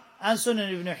Majah and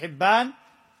Sunan ibn Hibban,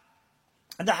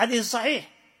 and the hadith is sahih.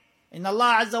 إن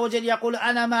الله عز وجل يقول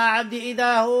أنا مع عبدي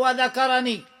إذا هو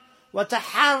ذكرني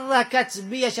وتحركت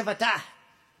بي شفتاه.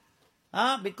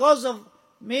 Because of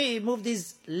me, he moved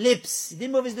his lips. He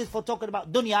didn't move his lips for talking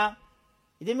about dunya.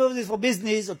 He didn't move this for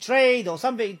business or trade or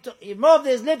something. He moved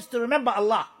his lips to remember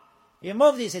Allah. He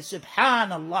moved this, he said,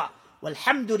 Subhanallah,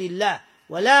 walhamdulillah,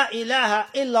 wa la ilaha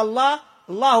illallah,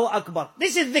 Allahu Akbar.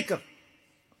 This is dhikr.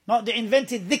 Not the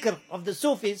invented dhikr of the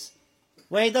Sufis,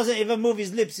 where he doesn't even move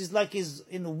his lips. It's like he's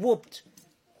in a whooped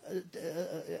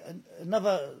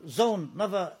another zone,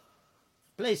 another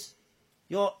place.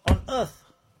 You're on earth.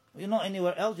 You're not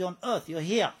anywhere else. You're on earth. You're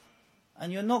here.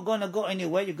 And you're not going to go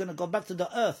anywhere. You're going to go back to the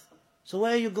earth. So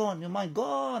where are you going? Your mind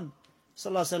gone.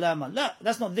 Sallallahu Alaihi Wasallam.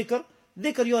 That's not dhikr.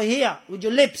 Dhikr, you're here with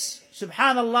your lips.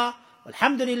 Subhanallah,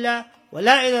 walhamdulillah, wa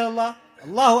la ilaha illallah,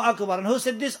 Allahu Akbar. And who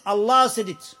said this? Allah said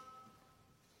it.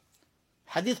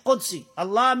 Hadith Qudsi.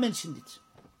 Allah mentioned it.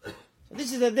 So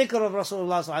this is the dhikr of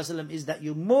Rasulullah Sallallahu Alaihi Wasallam, is that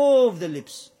you move the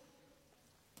lips.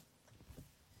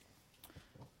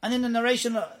 And in the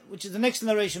narration, which is the next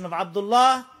narration of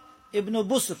Abdullah ibn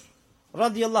Busr,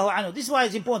 radiyallahu anhu. This is why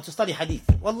it's important to study hadith.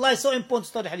 Wallah, it's so important to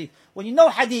study hadith. When you know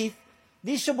hadith,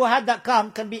 these shubuhat that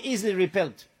come can be easily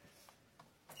repelled.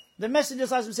 The Messenger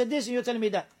said this, and you're telling me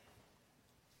that.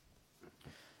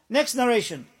 Next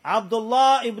narration,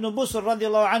 Abdullah ibn Busr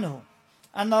radiyallahu anhu.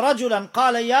 أن رجلا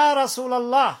قال يا رسول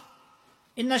الله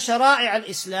إن شرائع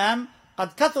الإسلام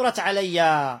قد كثرت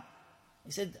علي.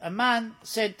 He said, a man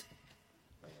said,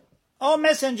 O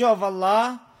Messenger of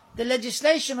Allah, the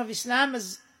legislation of Islam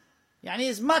is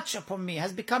much upon me,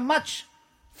 has become much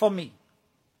for me.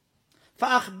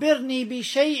 فأخبرني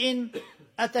بشيء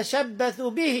أتشبث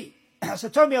به. So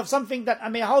tell me of something that I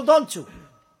may hold on to.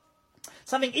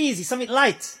 Something easy, something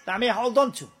light that I may hold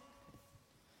on to.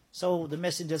 So the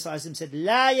Messenger said,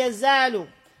 لا يزال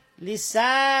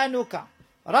لسانك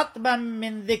رطبا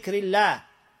من ذكر الله.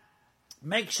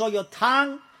 Make sure your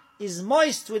tongue is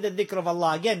moist with the dhikr of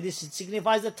Allah. Again, this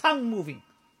signifies the tongue moving.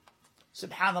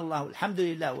 Subhanallah,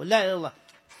 alhamdulillah, wa la ilaha illallah.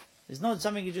 It's not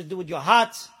something you just do with your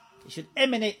heart. It should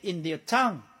emanate in your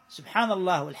tongue.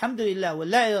 Subhanallah, alhamdulillah, wa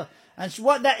la ilaha. And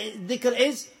what that dhikr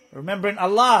is? Remembering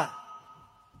Allah.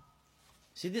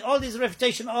 See, all this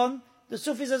refutation on the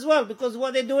Sufis as well, because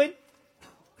what they're doing,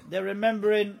 they're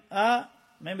remembering,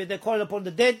 maybe they're calling upon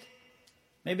the dead,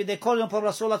 maybe they're calling upon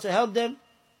Rasulullah to help them,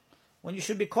 when you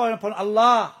should be calling upon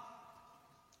Allah.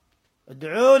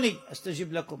 ادعوني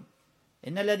استجب لكم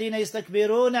إن الذين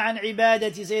يستكبرون عن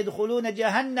عبادتي سيدخلون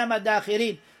جهنم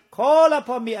داخرين. Call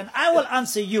upon me and I will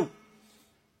answer you.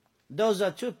 Those who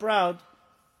are too proud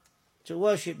to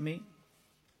worship me,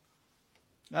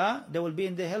 they will be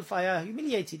in the hellfire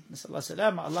humiliated.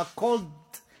 Allah called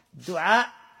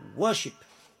dua worship.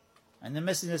 And the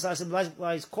Messenger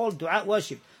likewise called dua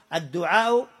worship.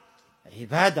 Ad-du'a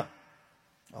ibadah.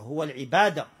 Huwa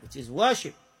al-ibadah. It is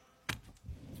worship.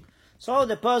 So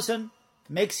the person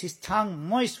makes his tongue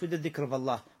moist with the dhikr of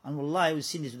Allah. And wallahi, we've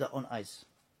seen this with our own eyes.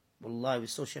 Wallahi, we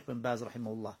saw Shaykh bin Baz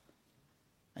rahimahullah.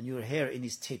 And you will hear in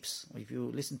his tapes. If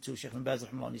you listen to Shaykh bin Baz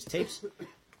rahimahullah on his tapes,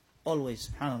 always,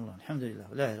 subhanallah, alhamdulillah,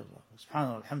 la ilaha illallah,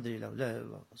 subhanallah, alhamdulillah, la ilaha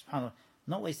illallah, subhanallah.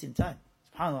 Not wasting time.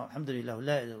 Subhanallah, alhamdulillah,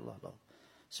 la ilaha illallah.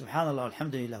 Subhanallah,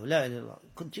 alhamdulillah, la ilaha illallah.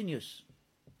 Continuous.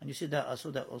 And you see that, I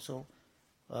saw that also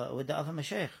with the other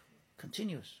mashayikh.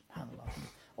 Continuous. Subhanallah.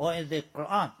 Or in the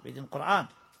Quran, reading Quran.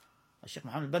 Shaykh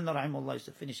Muhammad al-Banna rahimahullah used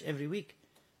to finish every week.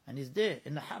 And he's there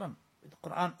in the haram with the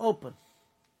Quran open.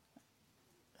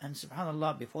 And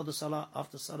subhanallah, before the salah,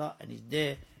 after salah, and he's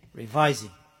there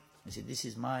revising. He said, this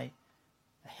is my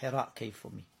Hira cave for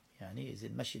me. He's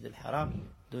in Masjid al-Haram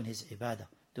doing his ibadah,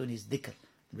 doing his dhikr,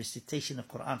 recitation of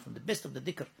Quran from the best of the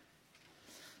dhikr.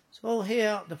 So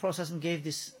here the Prophet gave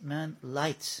this man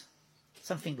light,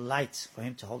 something light for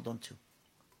him to hold on to.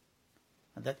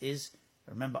 And that is,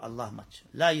 remember Allah much.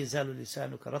 لا يزال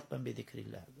لسانك رطبا بذكر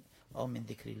الله أو من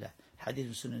ذكر الله. Hadith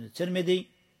Sunan al-Tirmidhi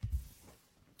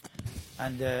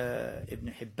and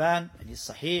Ibn Hibban and his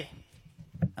Sahih.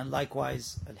 And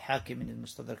likewise, Al-Hakim in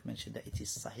Al-Mustadrak mentioned that it is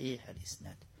Sahih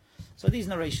al-Isnad. So these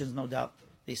narrations, no doubt,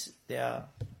 they are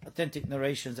authentic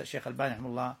narrations that Shaykh Al-Bani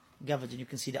rahimahullah gathered, and you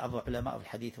can see the other ulama of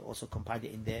Hadith who also compiled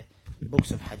it in their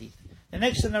books of Hadith. The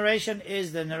next narration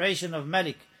is the narration of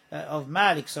Malik, Ibn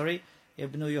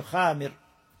Yukhamir,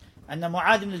 and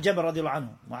Mu'ad ibn al-Jabal radiallahu anhu.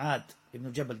 Mu'ad ibn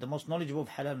al-Jabal, the most knowledgeable of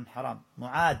halal and haram.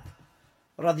 Mu'ad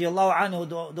radiallahu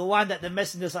anhu, the one that the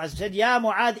Messenger said, Ya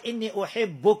Mu'ad inni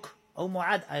uhibbuk. Oh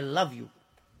Mu'ad, I love you.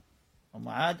 Oh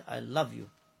Mu'ad, I love you.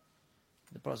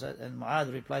 The Prophet and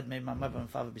Mu'ad replied, may my mother and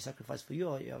father be sacrificed for you,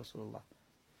 O Ya Rasulullah.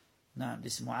 Now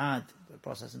this Mu'ad, the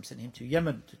Prophet sent him to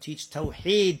Yemen to teach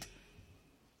Tawheed.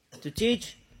 To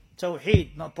teach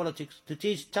Tawheed, not politics. To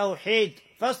teach Tawheed,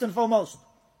 first and foremost,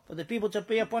 for the people to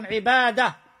be upon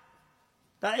ibadah.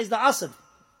 That is the asl.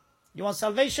 You want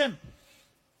salvation?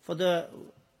 For the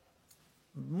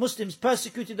Muslims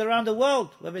persecuted around the world,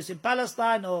 whether it's in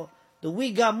Palestine or the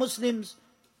Uyghur Muslims,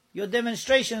 your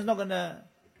demonstration is not going to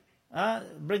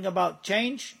bring about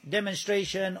change.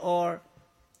 Demonstration or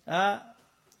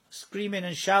screaming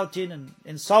and shouting and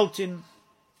insulting,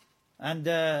 and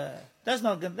that's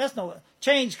not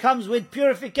change. Comes with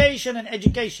purification and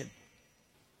education.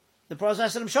 The Prophet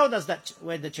ﷺ showed us that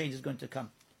where the change is going to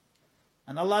come.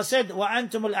 And Allah said,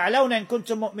 وَأَنْتُمُ الْأَعْلَوْنَ إِن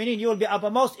كُنْتُم مُؤْمِنِينَ. You will be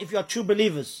uppermost if you are true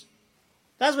believers.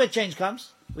 That's where change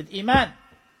comes, with Iman.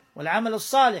 وَالْعَمَلُ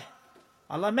الصَّالِحِ.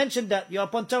 Allah mentioned that you're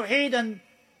upon Tawheed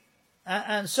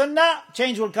and Sunnah,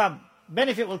 change will come,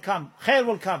 benefit will come, khair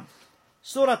will come.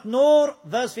 Surah Nur,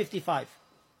 verse 55.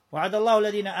 وَعَدَ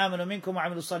اللَّهُ الَّذِينَ آمَنُوا مِنكُمْ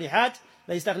وَعَمِلُوا الصَّالِحَاتِ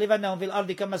لَيَسْتَخْلِفَنَّهُمْ فِي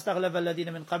الْأَرْضِ كَمَا اسْتَخْلَفَ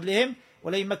الَّذِينَ مِنْ قَبْلِهِمْ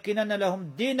وَلَيُمَكِّنَنَّ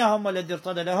لَهُمْ دِينَهُمْ وَالَّذِي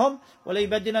ارْتَضَى لَهُمْ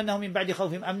وَلَيُبَدِّلَنَّهُمْ مِنْ بَعْدِ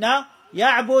خَوْفِهِمْ أَمْنًا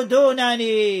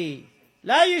يَعْبُدُونَنِي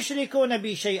لَا يُشْرِكُونَ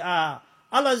بِي شَيْئًا.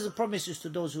 Allah promises to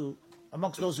those who,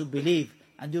 amongst those who believe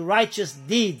and do righteous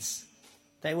deeds,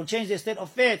 they will change their state of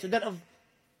fear to that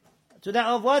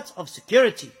of what? Of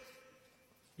security.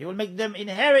 He will make them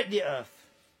inherit the earth.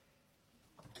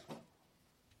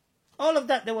 All of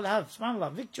that they will have.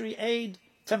 Subhanallah. Victory, aid,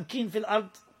 tamkeen fil ard,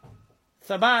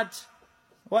 thabat.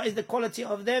 What is the quality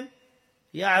of them?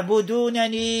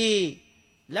 يَعْبُدُونَنِي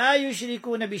لَا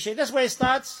يُشْرِكُونَ بِشَيْءٍ. That's where it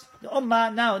starts. The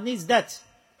ummah now needs that.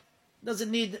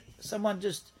 Doesn't need someone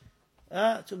just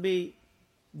to be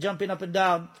jumping up and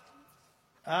down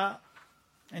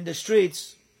in the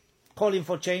streets calling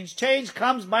for change. Change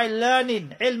comes by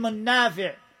learning. علم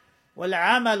النافع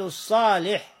والعمل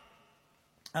الصالح,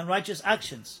 and righteous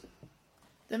actions.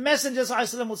 The Messenger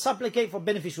ﷺ would supplicate for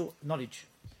beneficial knowledge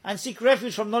and seek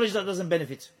refuge from knowledge that doesn't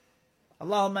benefit.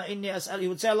 Allahumma inni as'aluka, he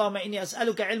would say, Allahumma inni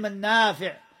as'aluka ilman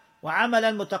nafi' wa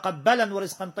amalan mutaqabbalan wa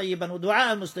rizqan tayyiban wa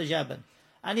du'a'an mustajaban.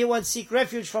 And he would seek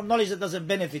refuge from knowledge that doesn't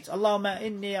benefit. Allahumma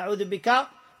inni a'udhu bika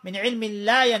min ilmin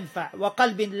la yanfa' wa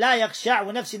qalbin la yakhsha'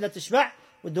 wa nafsin la tashba'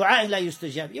 wa du'a'in la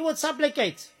yustajab. He would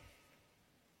supplicate.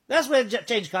 That's where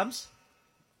change comes.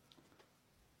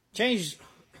 Change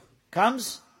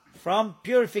comes from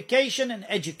purification and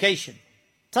education.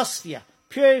 Tasfiyah,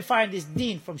 purifying this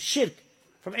deen from shirk,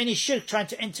 from any shirk trying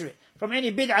to enter it, from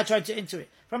any bid'ah trying to enter it,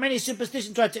 from any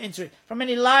superstition trying to enter it, from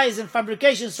any lies and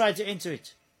fabrications trying to enter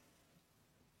it.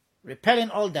 Repelling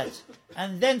all that.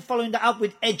 And then following that up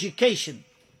with education.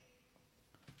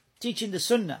 Teaching the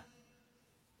sunnah.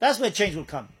 That's where change will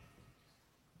come.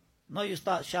 Not you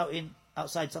start shouting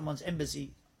outside someone's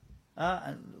embassy,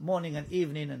 and morning and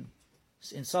evening and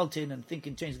insulting and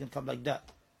thinking change is going to come like that.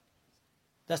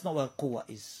 That's not what quwwah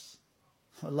is.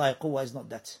 Wallahi, quwwah is not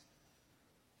that.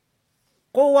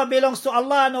 Quwwah belongs to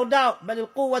Allah, no doubt. But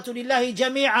al-quwwatu lillahi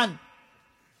jami'an.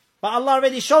 But Allah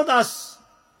already showed us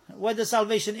where the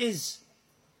salvation is.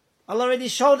 Allah already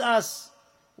showed us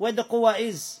where the quwwah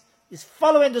is. It's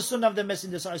following the sunnah of the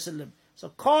Messenger ﷺ. So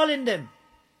calling them,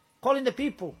 calling the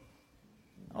people.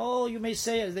 Oh, you may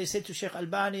say, as they say to Shaykh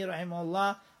Albani,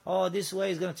 rahimahullah, oh, this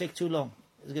way is going to take too long.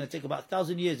 It's going to take about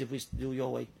 1,000 years if we do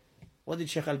your way. What did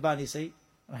Shaykh Albani say?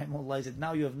 Rahimahullah, he said,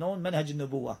 now you have known manhaj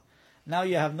al-nubuwah. Now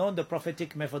you have known the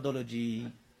prophetic methodology.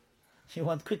 You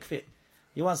want quick fit.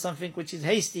 You want something which is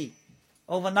hasty,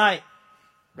 overnight,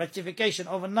 rectification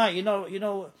overnight. You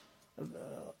know,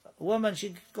 a woman,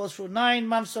 she goes through 9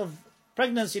 months of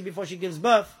pregnancy before she gives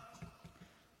birth.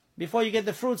 Before you get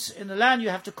the fruits in the land, you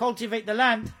have to cultivate the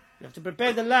land. You have to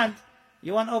prepare the land.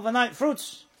 You want overnight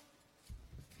fruits.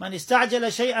 من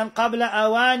استعجل شيئا قبل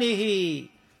أوانه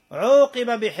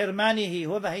عوقب بحرمانه.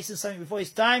 Whoever hastens something before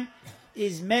his time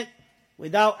is met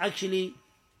without actually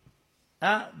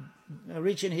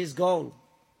reaching his goal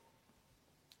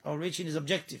or reaching his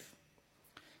objective.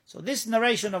 So this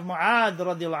narration of Mu'adh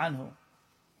radiallahu anhu,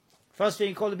 first thing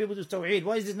he called the people to Tawheed.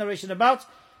 What is this narration about?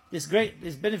 This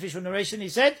beneficial narration, he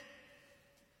said,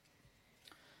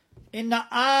 إن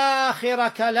آخر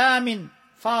كلام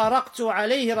فارقت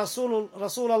عليه رسول الله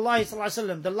صلى الله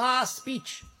عليه وسلم, the last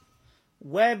speech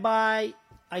whereby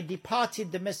I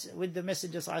departed with the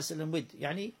Messenger صلى الله عليه وسلم with,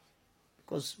 يعني,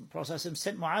 because the Prophet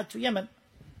sent Mu'adh to Yemen,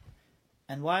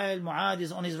 and while Mu'adh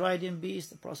is on his riding beast,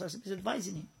 the Prophet is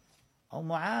advising him, oh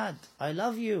Mu'adh, I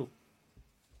love you.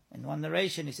 In one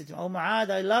narration he said to him, oh Mu'adh,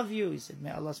 I love you. He said,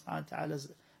 may Allah subhanahu wa ta'ala,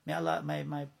 may Allah,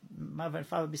 my mother and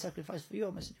father be sacrificed for you,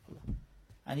 O Messenger of Allah.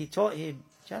 And he taught him,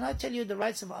 shall I tell you the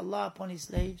rights of Allah upon his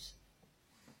slaves?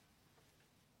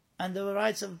 And the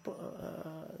rights of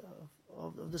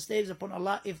the slaves upon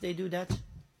Allah if they do that?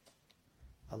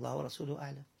 Allah wa Rasuluhu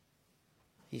a'lam.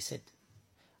 He said,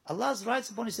 Allah's rights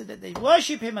upon his slaves that they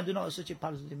worship him and do not associate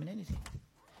partners with him in anything.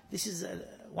 This is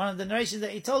one of the narrations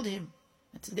that he told him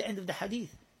until the end of the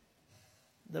hadith.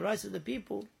 The rights of the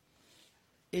people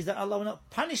is that Allah will not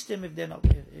punish them if they're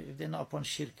not upon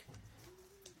shirk.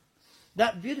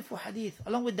 That beautiful hadith,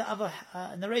 along with the other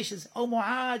narrations. Oh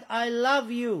Mu'adh, I love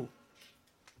you.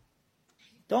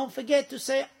 Don't forget to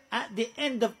say at the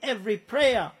end of every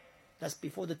prayer, that's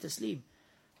before the taslim,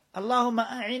 Allahumma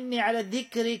a'inni ala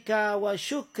dhikrika wa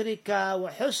shukrika wa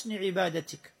husni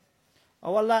ibadatik.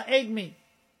 Oh Allah, aid me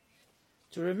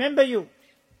to remember you,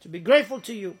 to be grateful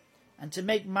to you, and to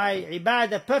make my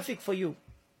ibadah perfect for you.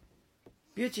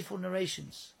 Beautiful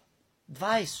narrations.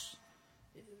 Advice.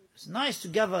 It's nice to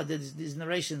gather these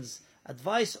narrations.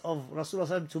 Advice of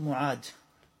Rasulullah to Mu'adh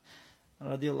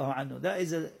radiallahu anhu.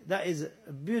 That is a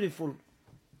beautiful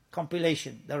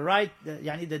compilation. The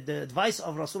advice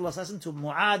of Rasulullah to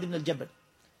Mu'adh ibn al-Jabal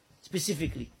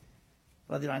specifically.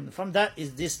 From that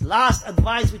is this last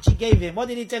advice which he gave him. What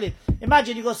did he tell him?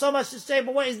 Imagine, you got so much to say,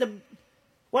 but what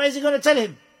is he going to tell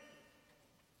him?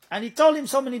 And he told him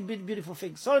so many beautiful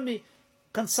things, so many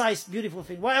concise, beautiful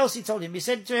things. What else he told him? He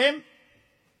said to him,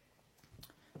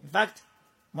 in fact,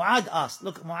 Mu'adh asked,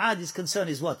 look, Mu'adh's concern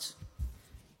is what?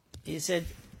 He said,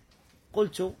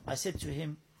 I said to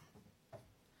him,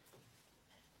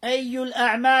 أَيُّ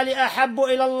الْأَعْمَالِ أَحَبُّ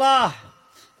إِلَى اللَّهِ.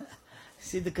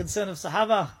 See the concern of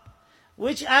Sahaba.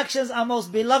 Which actions are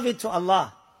most beloved to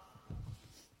Allah?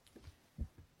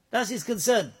 That's his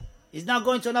concern. He's now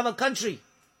going to another country,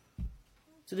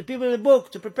 to the people in the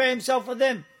book, to prepare himself for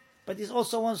them. But he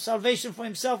also wants salvation for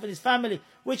himself and his family.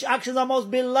 Which actions are most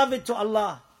beloved to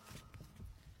Allah?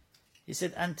 He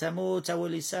said, أَن تَمُوتَ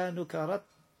وَلِسَانُكَ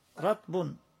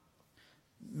رَطْبٌ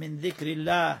مِنْ ذِكْرِ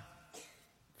اللَّهِ.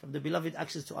 From the beloved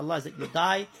actions to Allah is that you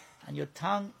die and your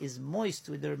tongue is moist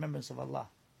with the remembrance of Allah.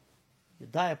 You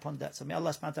die upon that. So may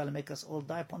Allah subhanahu wa ta'ala make us all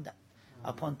die upon that.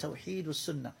 Upon Tawheed wa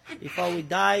Sunnah. Before we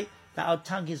die, that our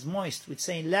tongue is moist with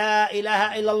saying, La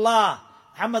ilaha illallah,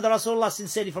 Muhammad Rasulullah,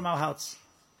 sincerely from our hearts.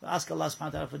 We ask Allah subhanahu wa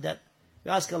ta'ala for that.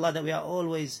 We ask Allah that we are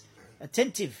always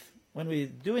attentive when we're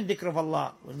doing dhikr of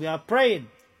Allah, when we are praying.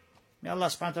 May Allah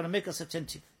subhanahu wa ta'ala make us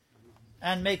attentive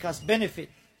and make us benefit.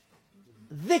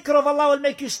 Dhikr of Allah will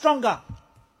make you stronger.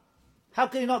 How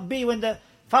can it not be when the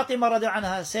Fatima radiallahu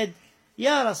anha said,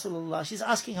 Ya Rasulullah, she's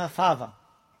asking her father,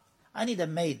 I need a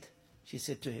maid, she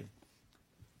said to him.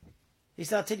 He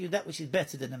said, I'll tell you that which is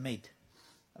better than a maid.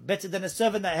 Better than a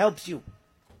servant that helps you.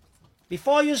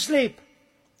 Before you sleep,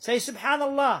 say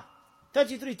Subhanallah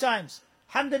 33 times.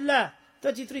 Alhamdulillah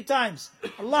 33 times.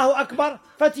 Allahu Akbar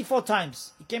 34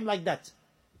 times. It came like that.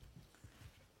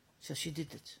 So she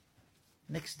did it.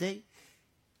 Next day,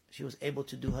 she was able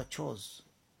to do her chores.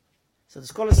 So the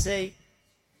scholars say,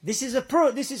 this is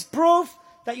proof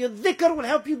that your dhikr will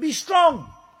help you be strong.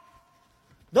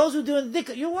 Those who do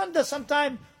dhikr, you wonder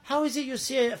sometimes, how is it you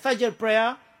see a Fajr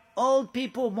prayer, old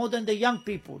people more than the young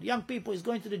people. The young people is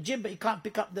going to the gym, but he can't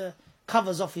pick up the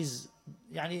covers of his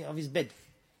bed.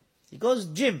 He goes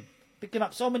gym, picking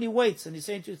up so many weights, and he's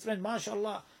saying to his friend,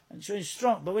 MashaAllah, and showing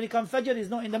strong. But when he comes Fajr, he's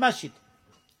not in the masjid.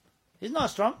 He's not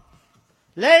strong.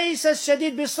 ليس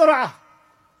الشديد بالسرعة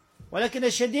ولكن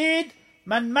الشديد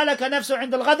من ملك نفسه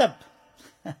عند الغضب.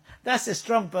 That's a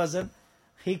strong person.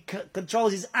 He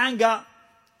controls his anger.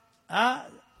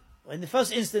 In the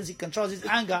first instance, he controls his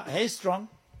anger. He's strong.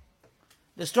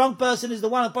 The strong person is the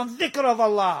one upon dhikr of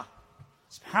Allah.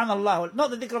 Subhanallah.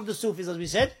 Not the dhikr of the Sufis, as we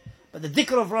said, but the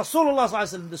dhikr of Rasulullah sallallahu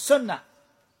alaihi wasallam, the Sunnah.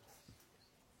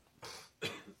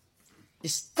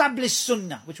 Established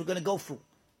Sunnah, which we're going to go through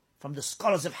from the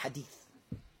scholars of Hadith.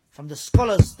 From the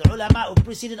scholars, the ulama who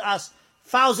preceded us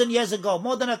 1,000 years ago,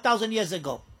 more than 1,000 years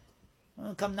ago.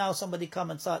 Somebody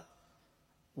come and start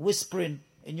whispering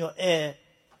in your ear,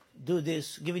 do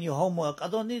this, giving you homework. I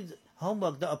don't need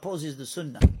homework that opposes the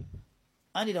Sunnah.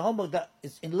 I need a homework that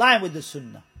is in line with the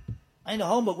Sunnah. I need a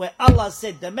homework where Allah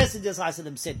said, the Messenger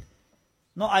ﷺ said,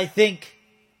 not I think,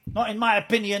 not in my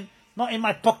opinion, not in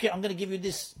my pocket. I'm going to give you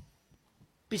this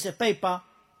piece of paper.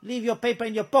 Leave your paper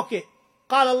in your pocket.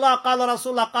 قال الله, قال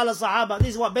رسول الله, قال الصحابة. This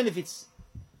is what benefits.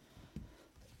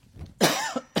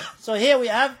 So here we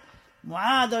have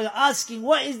Mu'adh asking,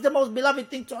 what is the most beloved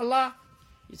thing to Allah?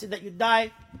 He said that you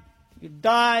die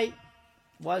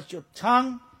whilst your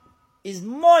tongue is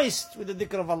moist with the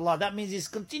dhikr of Allah. That means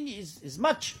it's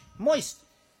much moist.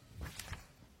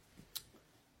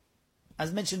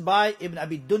 As mentioned by Ibn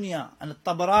Abi Dunya and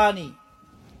Tabarani,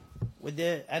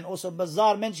 and also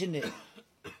Bazzar mentioned it.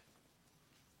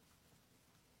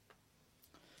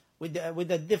 With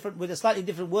a slightly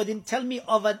different wording, tell me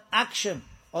of an action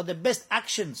or the best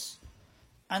actions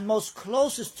and most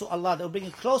closest to Allah, that will bring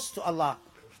you close to Allah.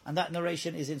 And that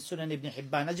narration is in Sunan Ibn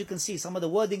Hibban. As you can see, some of the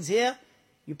wordings here,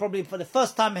 you probably for the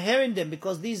first time hearing them,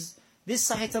 because this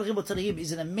Sahih Targhib wa Tarhib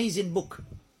is an amazing book.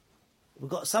 We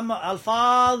got some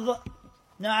alfaz,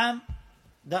 na'am,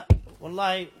 that,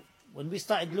 wallahi, when we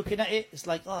started looking at it, it's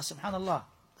like, oh, subhanallah,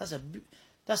 that's a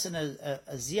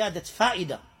ziyadat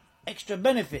fa'idah, extra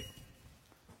benefit.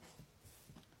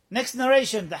 Next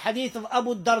narration, the hadith of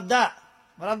Abu Darda,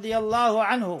 radiyallahu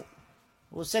anhu,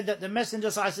 who said that the Messenger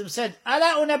sallallahu alaihi wasallam said,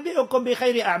 "Ala unabbi'ukum bi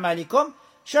khayri a'malikum?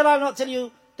 Shall I not tell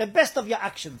you the best of your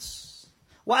actions?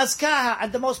 Wa azkaha,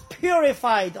 and the most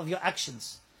purified of your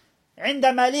actions.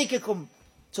 Inda malikikum,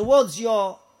 towards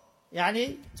your,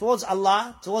 towards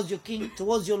Allah, towards your King,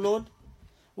 towards your Lord.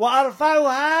 Wa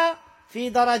arfa'uha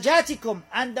fi darajatikum,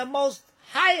 and the most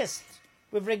highest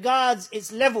with regards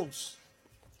its levels.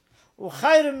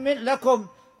 وخير لكم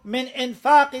من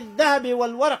إنفاق الذهب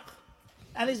والورق,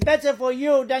 and it's better for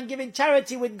you than giving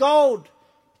charity with gold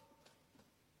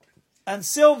and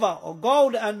silver, or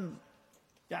gold and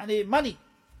money,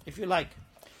 if you like.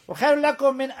 وخير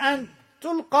لكم من أن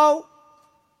تلقوا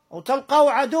أو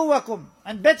تلقوا عدوكم,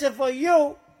 and better for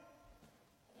you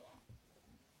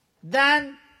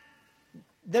than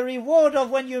the reward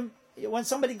of when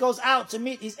somebody goes out to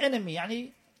meet his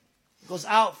enemy, goes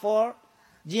out for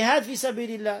jihad fi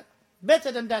sabilillah.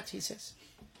 Better than that, he says.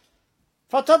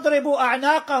 فَتَضْرِبُوا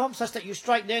أَعْنَاقَهُمْ, such that you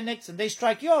strike their necks and they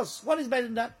strike yours. What is better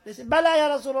than that? They say, Bala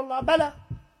ya Rasulullah, Bala.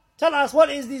 Tell us, what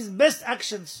is these best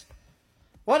actions?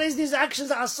 What is these actions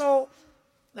that are so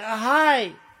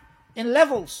high in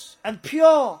levels and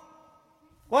pure?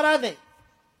 What are they?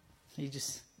 He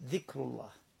just, dhikrullah,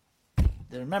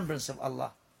 the remembrance of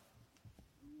Allah.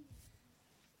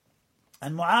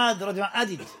 And Mu'adh radiallahu anhu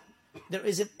added, there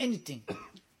isn't anything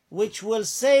which will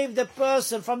save the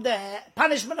person from the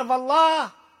punishment of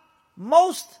Allah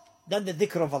most than the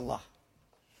dhikr of Allah.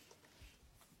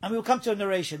 And we'll come to a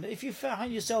narration. If you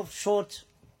find yourself short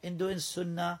in doing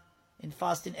sunnah, in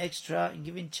fasting extra, in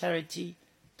giving charity,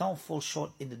 don't fall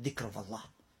short in the dhikr of Allah.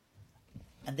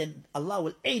 And then Allah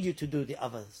will aid you to do the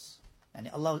others. And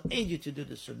Allah will aid you to do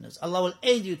the sunnahs. Allah will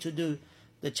aid you to do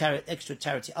the extra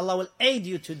charity. Allah will aid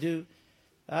you to do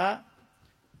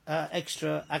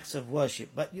extra acts of worship.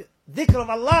 But dhikr of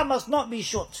Allah must not be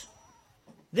short.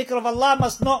 Dhikr of Allah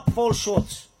must not fall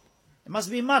short. It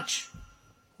must be much.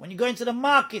 When you go into the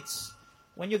markets,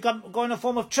 when you go in a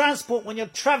form of transport, when you're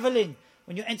traveling,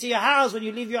 when you enter your house, when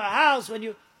you leave your house, when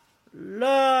you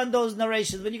learn those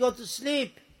narrations, when you go to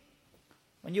sleep,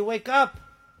 when you wake up.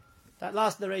 That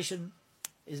last narration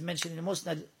is mentioned in the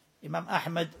Musnad Imam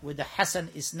Ahmad with the Hasan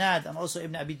Isnad, and also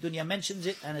Ibn Abi Dunya mentions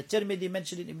it, and At-Tirmidhi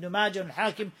mentioned it, Ibn Majah and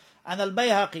Al-Hakim, and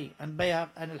Al-Bayhaqi, and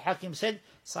Al-Hakim said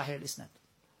Sahih Al-Isnad.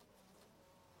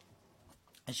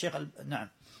 And Shaykh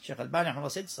Al-Bani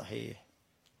said Sahih.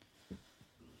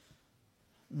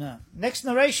 No. Next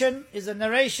narration is a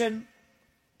narration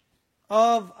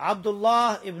of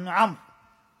Abdullah ibn Amr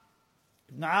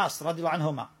ibn As radiallahu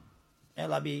anhuma. May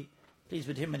Allah be pleased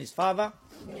with him and his father.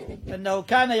 أنه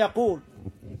كان يقول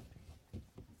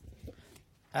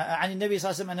عن النبي صلى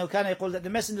الله عليه وسلم أنه كان يقول, that the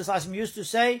Messenger صلى الله عليه وسلم used to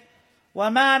say,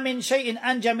 وما من شيء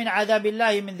أنجى من عذاب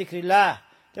الله من ذكر الله.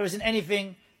 There isn't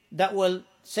anything that will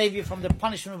save you from the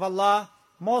punishment of Allah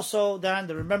more so than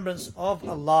the remembrance of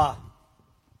Allah.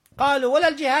 قالوا ولا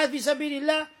الجهاد في سبيل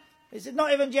الله. He said,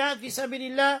 not even jihad في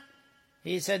سبيل الله.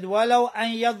 He said, ولو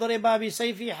أن يضرب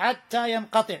بسيفه حتى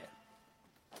ينقطع.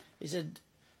 He said,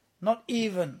 not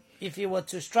even if he were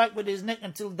to strike with his neck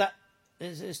until that,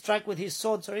 strike with his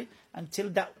sword, until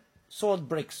that sword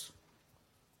breaks,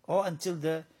 or until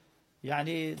the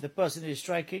person who is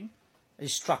striking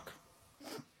is struck.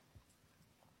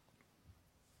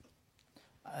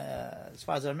 As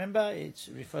far as I remember, it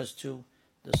refers to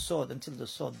the sword, until the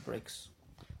sword breaks.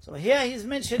 So here he's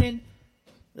mentioning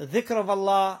the dhikr of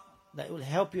Allah that will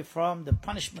help you from the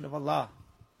punishment of Allah,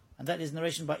 and that is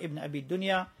narration by Ibn Abi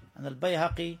Dunya and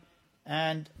Al-Bayhaqi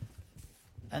and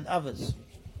others.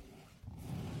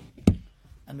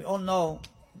 And we all know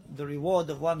the reward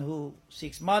of one who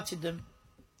seeks martyrdom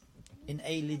in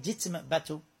a legitimate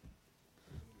battle,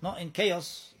 not in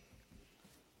chaos.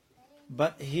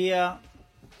 But here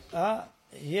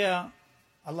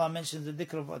Allah mentions the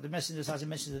dhikr of the Messenger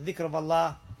mentions the dhikr of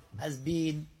Allah as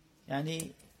being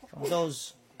from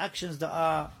those actions that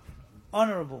are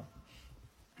honorable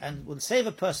and will save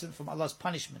a person from Allah's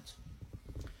punishment.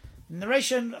 The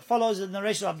narration follows the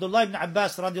narration of Abdullah ibn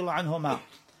Abbas radiallahu anhuma.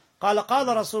 قال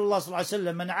رسول الله صلى الله عليه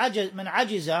وسلم من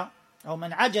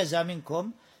عجز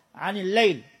منكم عن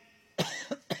الليل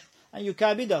أن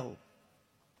يكابده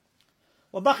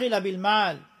وبخل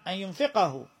بالمال أن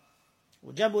ينفقه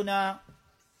وجبن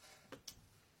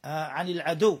عن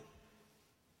العدو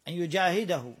أن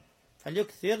يجاهده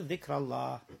فليكثر ذكر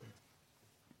الله.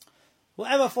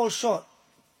 Whoever falls short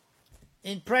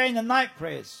in praying the night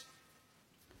prayers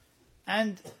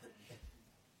and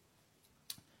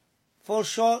falls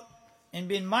short in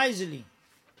being miserly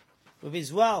with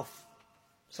his wealth,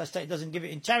 such that he doesn't give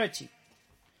it in charity.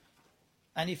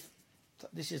 And if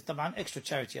this is taban extra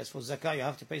charity, as for zakah, you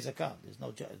have to pay zakah. There's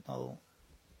no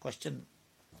question.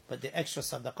 But the extra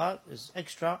sadaqah is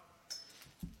extra.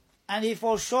 And he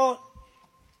falls short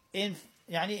and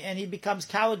he becomes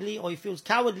cowardly, or he feels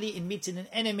cowardly in meeting an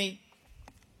enemy,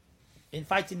 in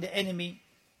fighting the enemy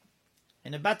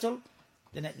in a battle,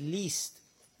 then at least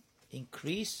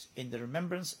increase in the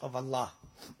remembrance of Allah.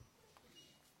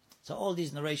 So all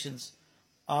these narrations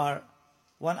are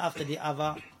one after the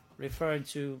other referring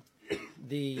to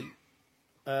the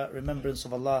remembrance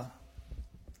of Allah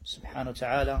subhanahu wa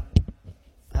ta'ala.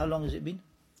 How long has it been?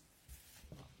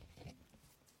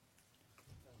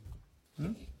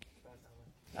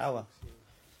 Hour.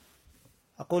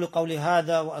 أقول قولي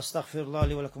هذا وأستغفر الله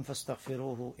لي ولكم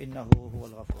فاستغفروه إنه هو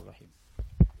الغفور الرحيم.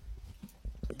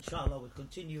 Inshallah, we'll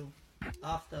continue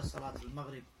after Salat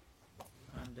al-Maghrib,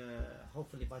 and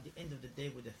hopefully by the end of the day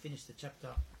we'll have finished the chapter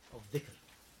of dhikr.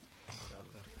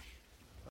 Inshallah.